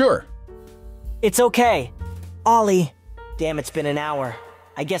 Sure. It's okay. Ollie. Damn, it's been an hour.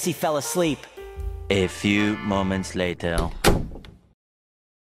 I guess he fell asleep. A few moments later.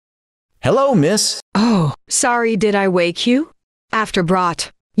 Hello, miss. Oh, sorry, did I wake you? After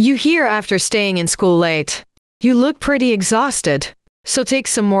brought you here after staying in school late. You look pretty exhausted, so take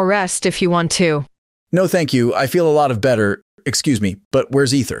some more rest if you want to. No, thank you. I feel a lot of better. Excuse me, but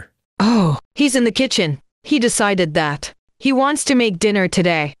where's Ether? Oh, he's in the kitchen. He decided that. He wants to make dinner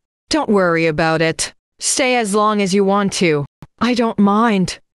today. Don't worry about it. Stay as long as you want to. I don't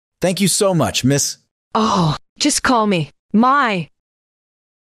mind. Thank you so much, miss. Oh, just call me Mai.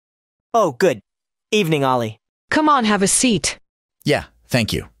 Oh, good. Evening, Ollie. Come on, have a seat. Yeah,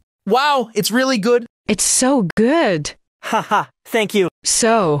 thank you. Wow, it's really good. It's so good. Haha, thank you.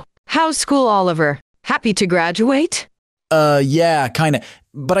 So, how's school, Oliver? Happy to graduate? Yeah, kinda.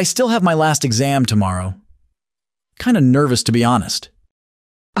 But I still have my last exam tomorrow. Kinda nervous, to be honest.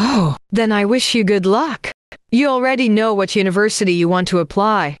 Oh, then I wish you good luck. You already know what university you want to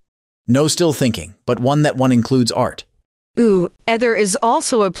apply. No, still thinking, but one that includes art. Ooh, Heather is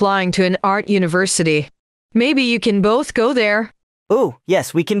also applying to an art university. Maybe you can both go there. Ooh,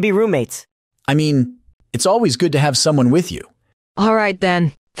 yes, we can be roommates. I mean, it's always good to have someone with you. All right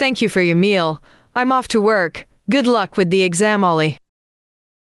then. Thank you for your meal. I'm off to work. Good luck with the exam, Ollie.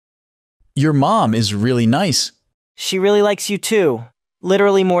 Your mom is really nice. She really likes you too.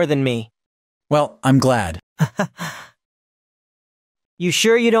 Literally more than me. Well, I'm glad. You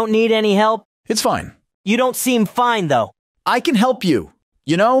sure you don't need any help? It's fine. You don't seem fine, though. I can help you,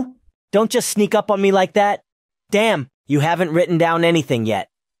 you know? Don't just sneak up on me like that. Damn, you haven't written down anything yet.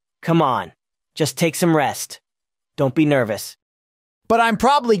 Come on, just take some rest. Don't be nervous. But I'm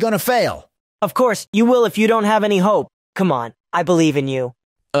probably gonna fail. Of course, you will if you don't have any hope. Come on, I believe in you.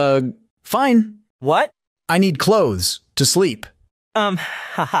 Fine. What? I need clothes to sleep.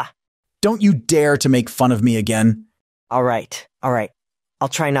 Haha. Don't you dare to make fun of me again. All right. I'll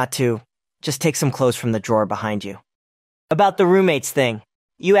try not to. Just take some clothes from the drawer behind you. About the roommates thing.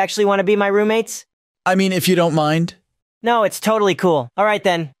 You actually want to be my roommates? I mean, if you don't mind. No, it's totally cool. All right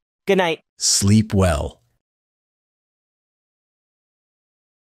then. Good night. Sleep well.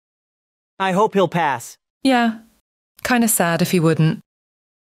 I hope he'll pass. Yeah. Kinda sad if he wouldn't.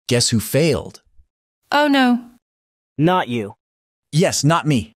 Guess who failed? Oh no. Not you. Yes, not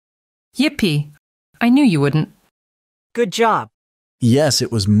me. Yippee. I knew you wouldn't. Good job. Yes,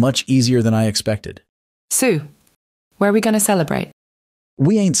 it was much easier than I expected. Sue, where are we going to celebrate?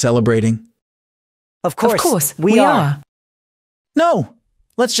 We ain't celebrating. Of course, we are. No,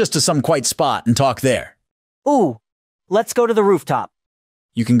 let's just to some quiet spot and talk there. Ooh, let's go to the rooftop.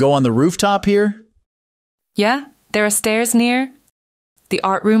 You can go on the rooftop here? Yeah, there are stairs near the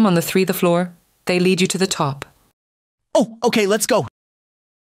art room on the 3rd floor. They lead you to the top. Oh, okay, let's go.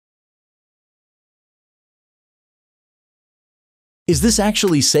 Is this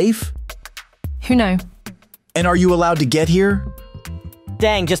actually safe? Who knows? And are you allowed to get here?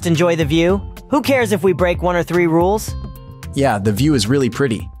 Dang, just enjoy the view. Who cares if we break 1 or 3 rules? Yeah, the view is really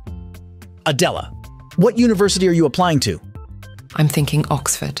pretty. Adela, what university are you applying to? I'm thinking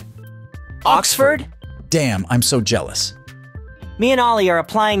Oxford. Oxford? Damn, I'm so jealous. Me and Ollie are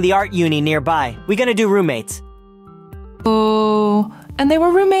applying the art uni nearby. We gonna do roommates. Oh, and they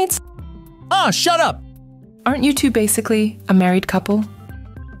were roommates? Ah, shut up! Aren't you two basically a married couple?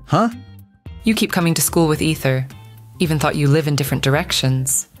 Huh? You keep coming to school with Ether. Even thought you live in different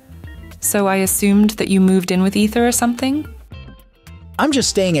directions. So I assumed that you moved in with Ether or something? I'm just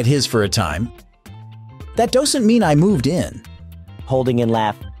staying at his for a time. That doesn't mean I moved in. Holding and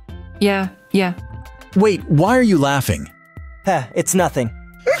laugh. Yeah. Wait, why are you laughing? It's nothing.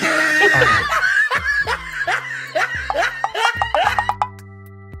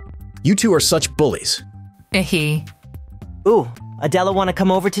 You two are such bullies. Ooh, Adela wanna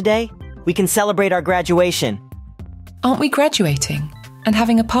come over today? We can celebrate our graduation. Aren't we graduating and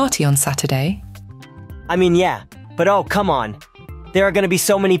having a party on Saturday? I mean, yeah, but oh, come on. There are gonna be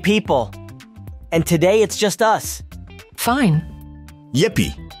so many people. And today it's just us. Fine.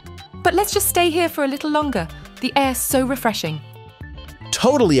 Yippee. But let's just stay here for a little longer. The air's so refreshing.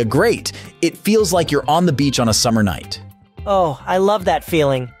 Totally a great. It feels like you're on the beach on a summer night. Oh, I love that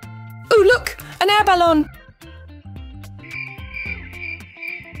feeling. Ooh, look! An air balloon!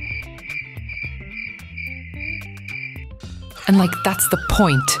 And that's the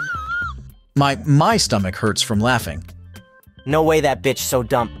point. My stomach hurts from laughing. No way that bitch so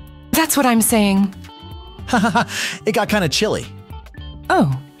dumb. That's what I'm saying. It got kind of chilly.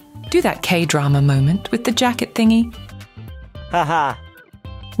 Oh, do that K-drama moment with the jacket thingy. Haha.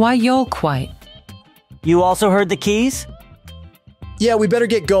 Why y'all quiet? You also heard the keys? Yeah, we better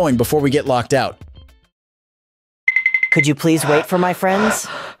get going before we get locked out. Could you please wait for my friends?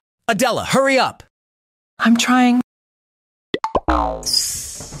 Adela, hurry up! I'm trying.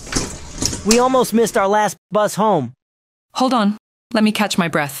 We almost missed our last bus home. Hold on. Let me catch my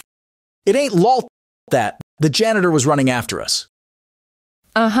breath. It ain't lol that. The janitor was running after us.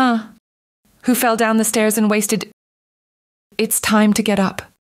 Uh-huh. Who fell down the stairs and wasted... It's time to get up.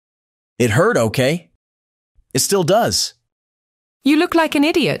 It hurt, okay? It still does. You look like an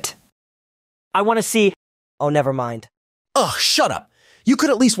idiot. I want to see... Oh, never mind. Ugh, shut up. You could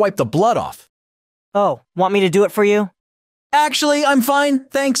at least wipe the blood off. Oh, want me to do it for you? Actually, I'm fine,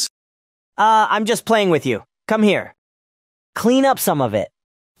 thanks. I'm just playing with you. Come here. Clean up some of it.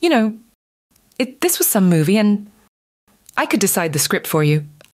 You know, this was some movie and I could decide the script for you.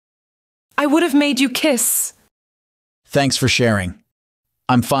 I would have made you kiss. Thanks for sharing.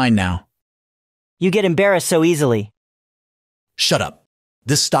 I'm fine now. You get embarrassed so easily. Shut up.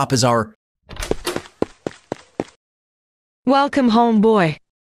 This stop is our... Welcome home, boy.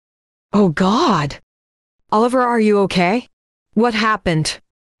 Oh, God. Oliver, are you okay? What happened?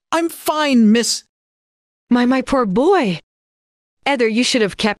 I'm fine, miss... My poor boy. Ether, you should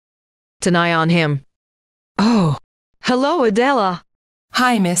have kept an eye on him. Oh, hello, Adela.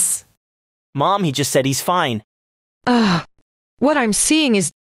 Hi, miss. Mom, he just said he's fine. What I'm seeing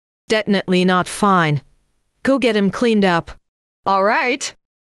is definitely not fine. Go get him cleaned up. All right.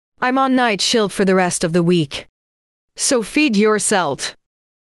 I'm on night shift for the rest of the week. So feed yourself.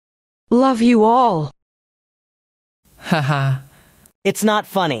 Love you all. Haha. It's not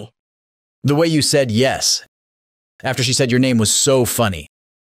funny. The way you said yes, after she said your name, was so funny.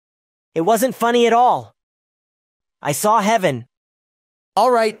 It wasn't funny at all. I saw heaven. All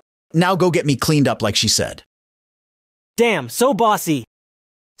right, now go get me cleaned up like she said. Damn, so bossy.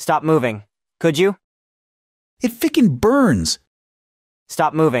 Stop moving. Could you? It fickin' burns.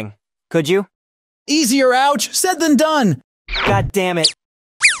 Stop moving. Could you? Easier, ouch! Said than done! God damn it.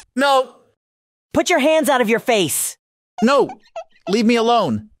 No! Put your hands out of your face! No! Leave me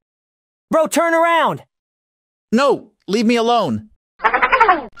alone! Bro, turn around! No! Leave me alone!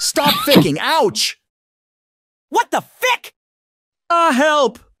 Stop ficking! Ouch! What the fick?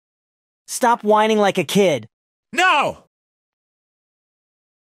 Help! Stop whining like a kid. No!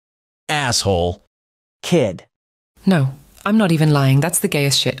 Asshole. Kid. No, I'm not even lying. That's the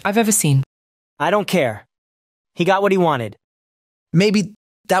gayest shit I've ever seen. I don't care. He got what he wanted. Maybe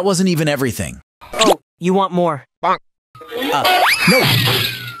that wasn't even everything. Oh, you want more? No!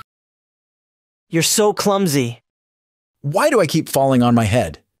 You're so clumsy. Why do I keep falling on my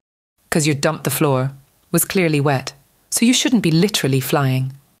head? 'Cause you dumped the floor. Was clearly wet. So you shouldn't be literally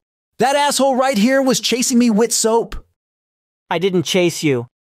flying. That asshole right here was chasing me with soap. I didn't chase you.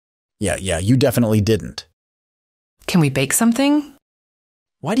 Yeah, you definitely didn't. Can we bake something?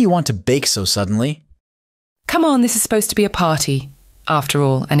 Why do you want to bake so suddenly? Come on, this is supposed to be a party. After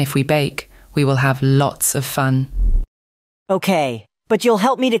all, and if we bake, we will have lots of fun. Okay, but you'll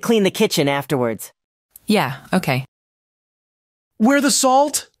help me to clean the kitchen afterwards. Yeah, okay. Where the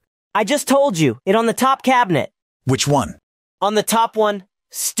salt? I just told you, it on the top cabinet. Which one? On the top one,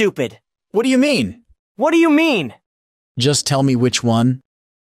 stupid. What do you mean? What do you mean? Just tell me which one.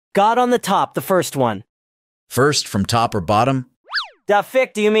 God on the top, the first one. First from top or bottom? Da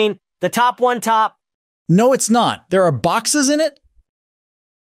fick, do you mean the top one top? No, it's not. There are boxes in it?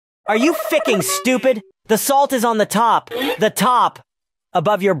 Are you ficking stupid? The salt is on the top. The top.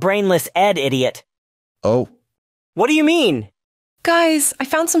 Above your brainless Ed, idiot. Oh. What do you mean? Guys, I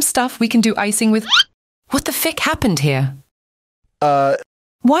found some stuff we can do icing with. What the fick happened here?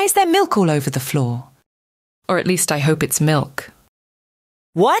 Why is there milk all over the floor? Or at least I hope it's milk.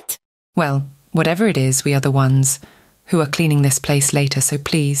 What? Well, whatever it is, we are the ones who are cleaning this place later, so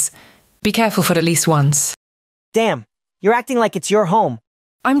please, be careful for at least once. Damn, you're acting like it's your home.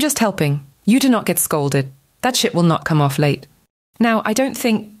 I'm just helping. You do not get scolded. That shit will not come off late. Now, I don't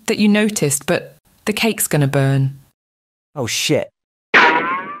think that you noticed, but the cake's gonna burn. Oh shit.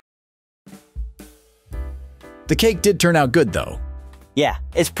 The cake did turn out good, though. Yeah,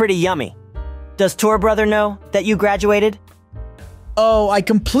 it's pretty yummy. Does Tour Brother know that you graduated? Oh, I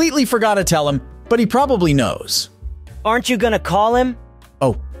completely forgot to tell him, but he probably knows. Aren't you gonna call him?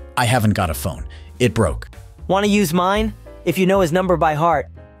 Oh, I haven't got a phone. It broke. Want to use mine? If you know his number by heart.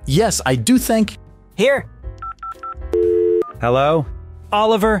 Yes, I do think... Here. Hello?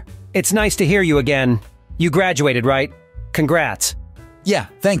 Oliver, it's nice to hear you again. You graduated, right? Congrats. Yeah,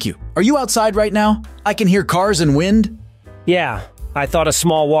 thank you. Are you outside right now? I can hear cars and wind. Yeah, I thought a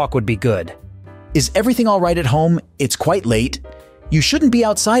small walk would be good. Is everything all right at home? It's quite late. You shouldn't be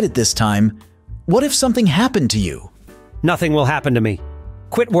outside at this time. What if something happened to you? Nothing will happen to me.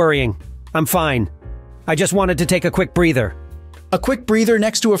 Quit worrying. I'm fine. I just wanted to take a quick breather. A quick breather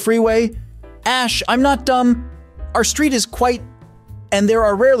next to a freeway? Ash, I'm not dumb. Our street is quite... and there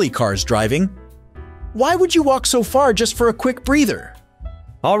are rarely cars driving. Why would you walk so far just for a quick breather?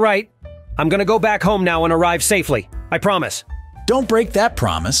 All right. I'm gonna go back home now and arrive safely. I promise. Don't break that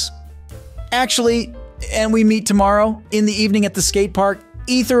promise. Actually, and we meet tomorrow in the evening at the skate park.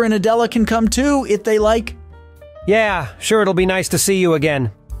 Ether and Adela can come too, if they like. Yeah, sure, it'll be nice to see you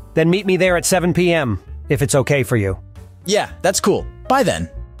again. Then meet me there at 7 p.m., if it's okay for you. Yeah, that's cool. Bye then.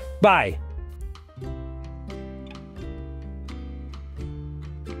 Bye.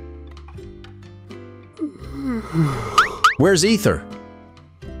 Where's Ether?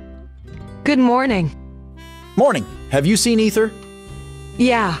 Good morning. Morning. Have you seen Ether?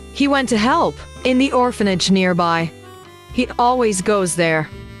 Yeah, he went to help in the orphanage nearby. He always goes there.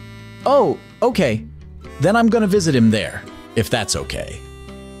 Oh, okay. Then I'm gonna visit him there, if that's okay.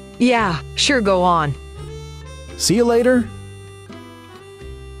 Yeah, sure, go on. See you later.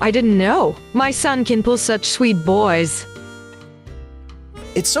 I didn't know. My son can pull such sweet boys.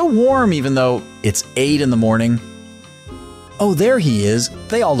 It's so warm even though it's 8 in the morning. Oh, there he is.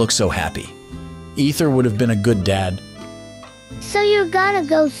 They all look so happy. Ether would have been a good dad. So you're gonna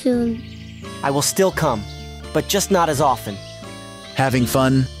go soon. I will still come, but just not as often. Having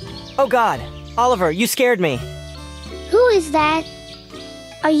fun? Oh God, Oliver, you scared me. Who is that?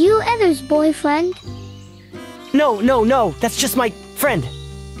 Are you Ether's boyfriend? No, that's just my friend.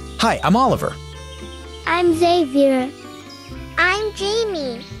 Hi, I'm Oliver. I'm Xavier. I'm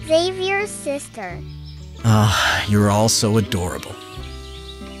Jamie, Xavier's sister. Ah, you're all so adorable.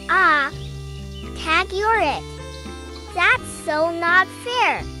 Ah, tag you're it. That's so not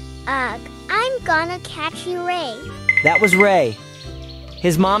fair. Ugh, I'm gonna catch you, Ray. That was Ray.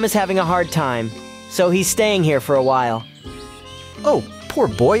 His mom is having a hard time, so he's staying here for a while. Oh, poor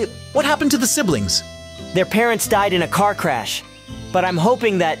boy. What happened to the siblings? Their parents died in a car crash, but I'm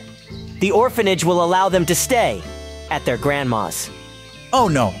hoping that the orphanage will allow them to stay at their grandma's. Oh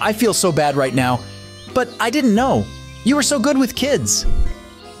no, I feel so bad right now. But I didn't know. You were so good with kids.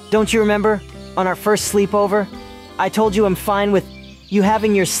 Don't you remember, on our first sleepover, I told you I'm fine with you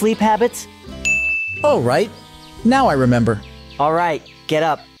having your sleep habits? Oh, right. Now I remember. All right, get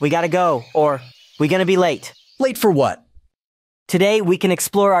up. We gotta go, or we gonna be late. Late for what? Today we can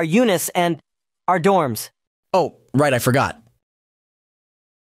explore our Eunice and our dorms. Oh, right, I forgot.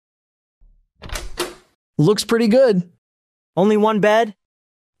 Looks pretty good. Only one bed?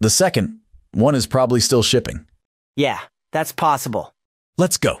 The second. One is probably still shipping. Yeah, that's possible.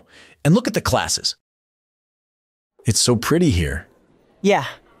 Let's go. And look at the classes. It's so pretty here. Yeah,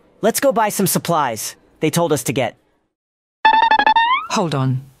 let's go buy some supplies they told us to get. Hold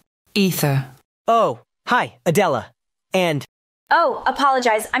on. Ether. Oh, hi, Adela. And... Oh,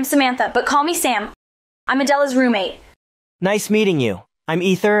 apologize. I'm Samantha, but call me Sam. I'm Adela's roommate. Nice meeting you. I'm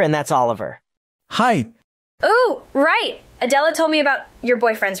Ether, and that's Oliver. Hi. Ooh, right. Adela told me about your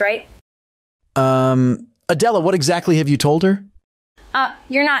boyfriends, right? Adela, what exactly have you told her?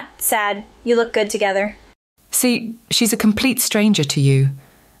 You're not sad. You look good together. See, she's a complete stranger to you,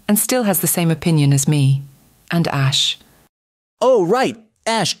 and still has the same opinion as me. And Ash. Oh, right.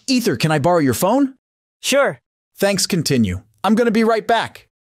 Ash, Ether, can I borrow your phone? Sure. Thanks, continue. I'm gonna be right back.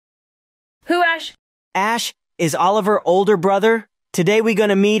 Who, Ash? Ash is Oliver's older brother. Today we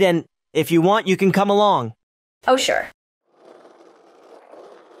gonna meet, and if you want, you can come along. Oh, sure.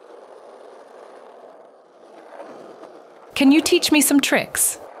 Can you teach me some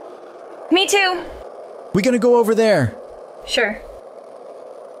tricks? Me too. We gonna go over there? Sure.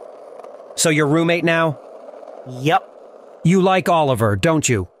 So your roommate now? Yep. You like Oliver, don't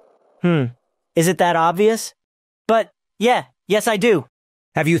you? Is it that obvious? But, yeah, yes I do.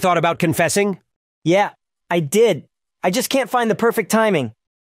 Have you thought about confessing? Yeah, I did. I just can't find the perfect timing.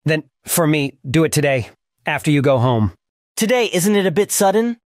 Then, for me, do it today, after you go home. Today, isn't it a bit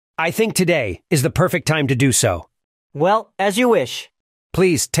sudden? I think today is the perfect time to do so. Well, as you wish.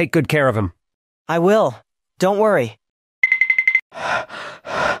 Please, take good care of him. I will. Don't worry.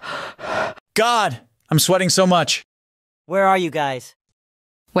 God, I'm sweating so much. Where are you guys?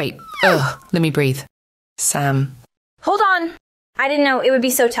 Wait, let me breathe. Sam. Hold on. I didn't know it would be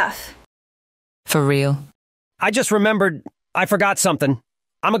so tough. For real? I just remembered I forgot something.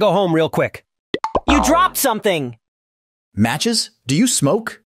 I'm gonna go home real quick. You dropped something! Matches? Do you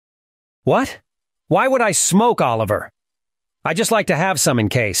smoke? What? Why would I smoke, Oliver? I just like to have some in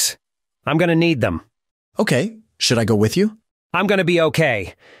case. I'm gonna need them. Okay, should I go with you? I'm gonna be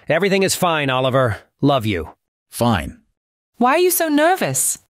okay. Everything is fine, Oliver. Love you. Fine. Why are you so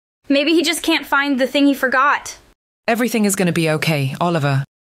nervous? Maybe he just can't find the thing he forgot. Everything is going to be okay, Oliver.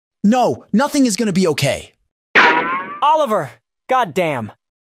 No, nothing is gonna be okay. Oliver! Goddamn.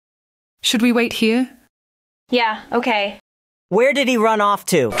 Should we wait here? Yeah, okay. Where did he run off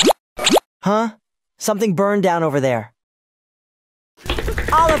to? Huh? Something burned down over there.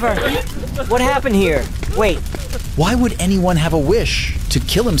 Oliver! What happened here? Wait. Why would anyone have a wish to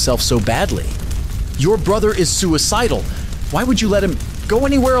kill himself so badly? Your brother is suicidal. Why would you let him go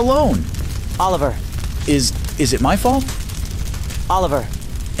anywhere alone? Oliver. Is it my fault? Oliver.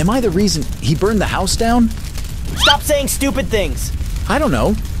 Am I the reason he burned the house down? Stop saying stupid things! I don't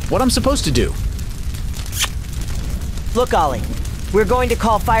know. What I'm supposed to do? Look, Ollie. We're going to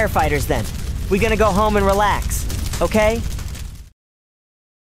call firefighters then. We're gonna go home and relax, okay?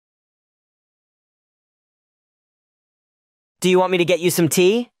 Do you want me to get you some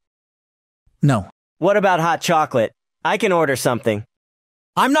tea? No. What about hot chocolate? I can order something.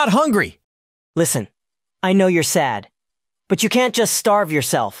 I'm not hungry! Listen, I know you're sad, but you can't just starve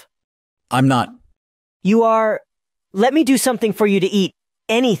yourself. I'm not. You are... Let me do something for you to eat.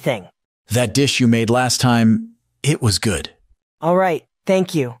 Anything. That dish you made last time, it was good. All right,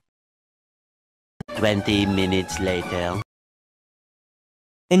 thank you. 20 minutes later.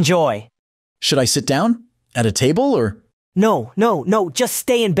 Enjoy. Should I sit down? At a table or? No, just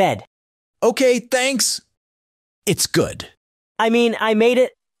stay in bed. Okay, thanks. It's good. I mean, I made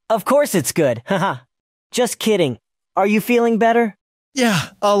it. Of course it's good. Haha. Just kidding. Are you feeling better? Yeah,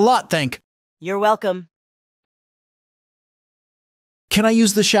 a lot, thank. You're welcome. Can I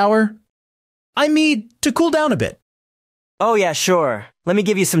use the shower? I need to cool down a bit. Oh yeah, sure. Let me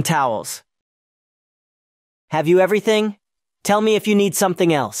give you some towels. Have you everything? Tell me if you need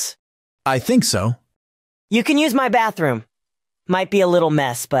something else. I think so. You can use my bathroom. Might be a little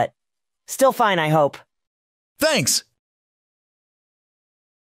mess, but still fine, I hope. Thanks.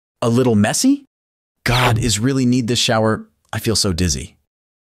 A little messy? God, is really need this shower. I feel so dizzy.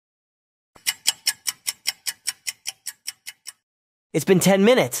 It's been 10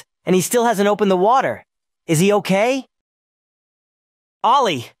 minutes, and he still hasn't opened the water. Is he okay?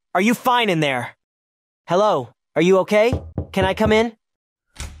 Ollie, are you fine in there? Hello, are you okay? Can I come in?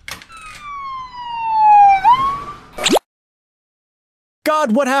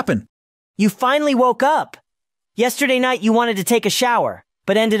 God, what happened? You finally woke up. Yesterday night you wanted to take a shower,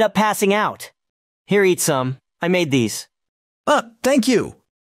 but ended up passing out. Here, eat some. I made these. Thank you.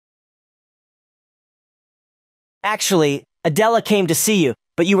 Actually, Adela came to see you,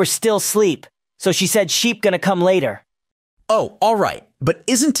 but you were still asleep, so she said sheep gonna come later. Oh, all right. But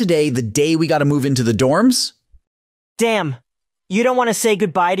isn't today the day we gotta move into the dorms? Damn. You don't want to say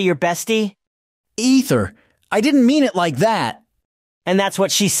goodbye to your bestie? Ether, I didn't mean it like that. And that's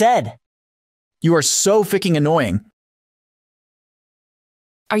what she said. You are so freaking annoying.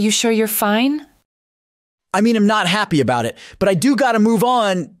 Are you sure you're fine? I mean, I'm not happy about it, but I do gotta move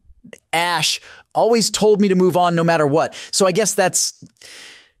on. Ash always told me to move on no matter what, so I guess that's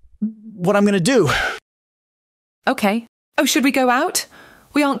what I'm gonna do. Okay. Oh, should we go out?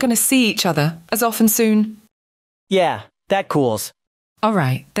 We aren't going to see each other as often soon. Yeah, that cools. All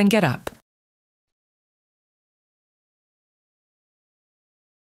right, then get up.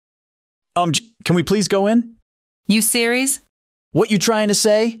 Can we please go in? You serious? What you trying to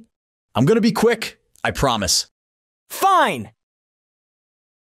say? I'm gonna be quick, I promise. Fine!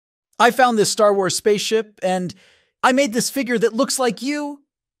 I found this Star Wars spaceship, and I made this figure that looks like you.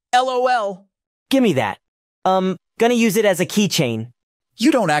 LOL. Give me that. Gonna use it as a keychain.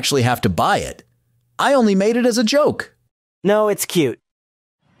 You don't actually have to buy it. I only made it as a joke. No, it's cute.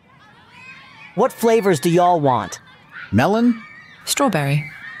 What flavors do y'all want? Melon? Strawberry.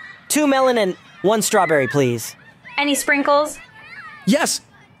 2 melon and 1 strawberry, please. Any sprinkles? Yes.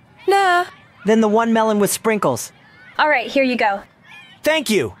 Nah. Then the 1 melon with sprinkles. All right, here you go.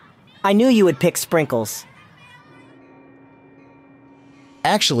 Thank you. I knew you would pick sprinkles.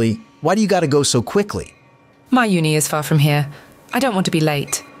 Actually, why do you gotta go so quickly? My uni is far from here. I don't want to be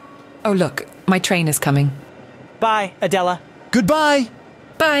late. Oh, look, my train is coming. Bye, Adela. Goodbye.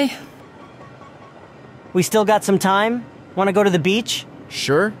 Bye. We still got some time? Want to go to the beach?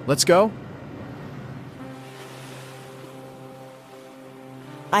 Sure, let's go.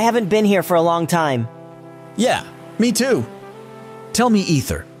 I haven't been here for a long time. Yeah, me too. Tell me,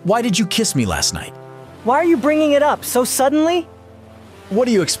 Ether, why did you kiss me last night? Why are you bringing it up so suddenly? What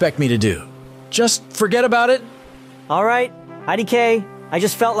do you expect me to do? Just forget about it? All right, IDK. I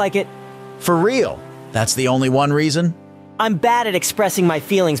just felt like it. For real? That's the only one reason? I'm bad at expressing my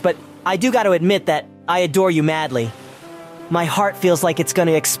feelings, but I do got to admit that I adore you madly. My heart feels like it's going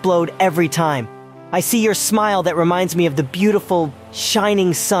to explode every time. I see your smile that reminds me of the beautiful,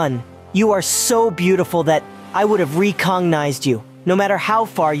 shining sun. You are so beautiful that I would have recognized you, no matter how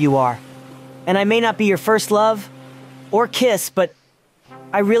far you are. And I may not be your first love or kiss, but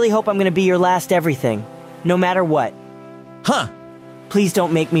I really hope I'm going to be your last everything, no matter what. Huh. Please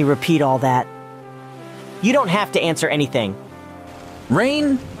don't make me repeat all that. You don't have to answer anything.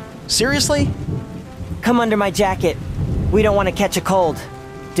 Rain? Seriously? Come under my jacket. We don't want to catch a cold,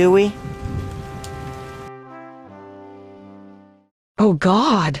 do we? Oh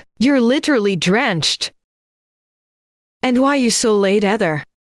God, you're literally drenched. And why you so late, Heather?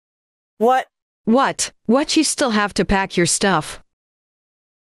 What? What you still have to pack your stuff?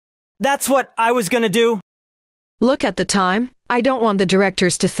 That's what I was gonna do. Look at the time. I don't want the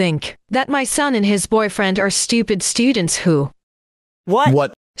directors to think that my son and his boyfriend are stupid students who... What?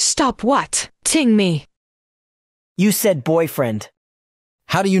 What? Stop what? Ting me. You said boyfriend.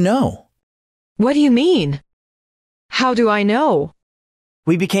 How do you know? What do you mean? How do I know?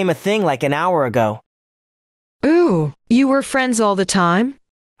 We became a thing like an hour ago. Ooh, you were friends all the time?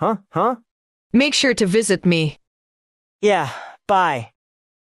 Huh? Make sure to visit me. Yeah, bye.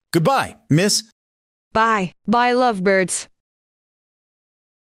 Goodbye, miss. Bye. Bye, lovebirds.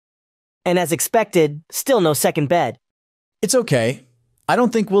 And as expected, still no second bed. It's okay. I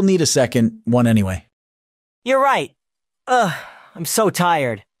don't think we'll need a second one anyway. You're right. Ugh, I'm so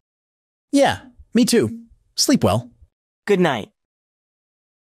tired. Yeah, me too. Sleep well. Good night.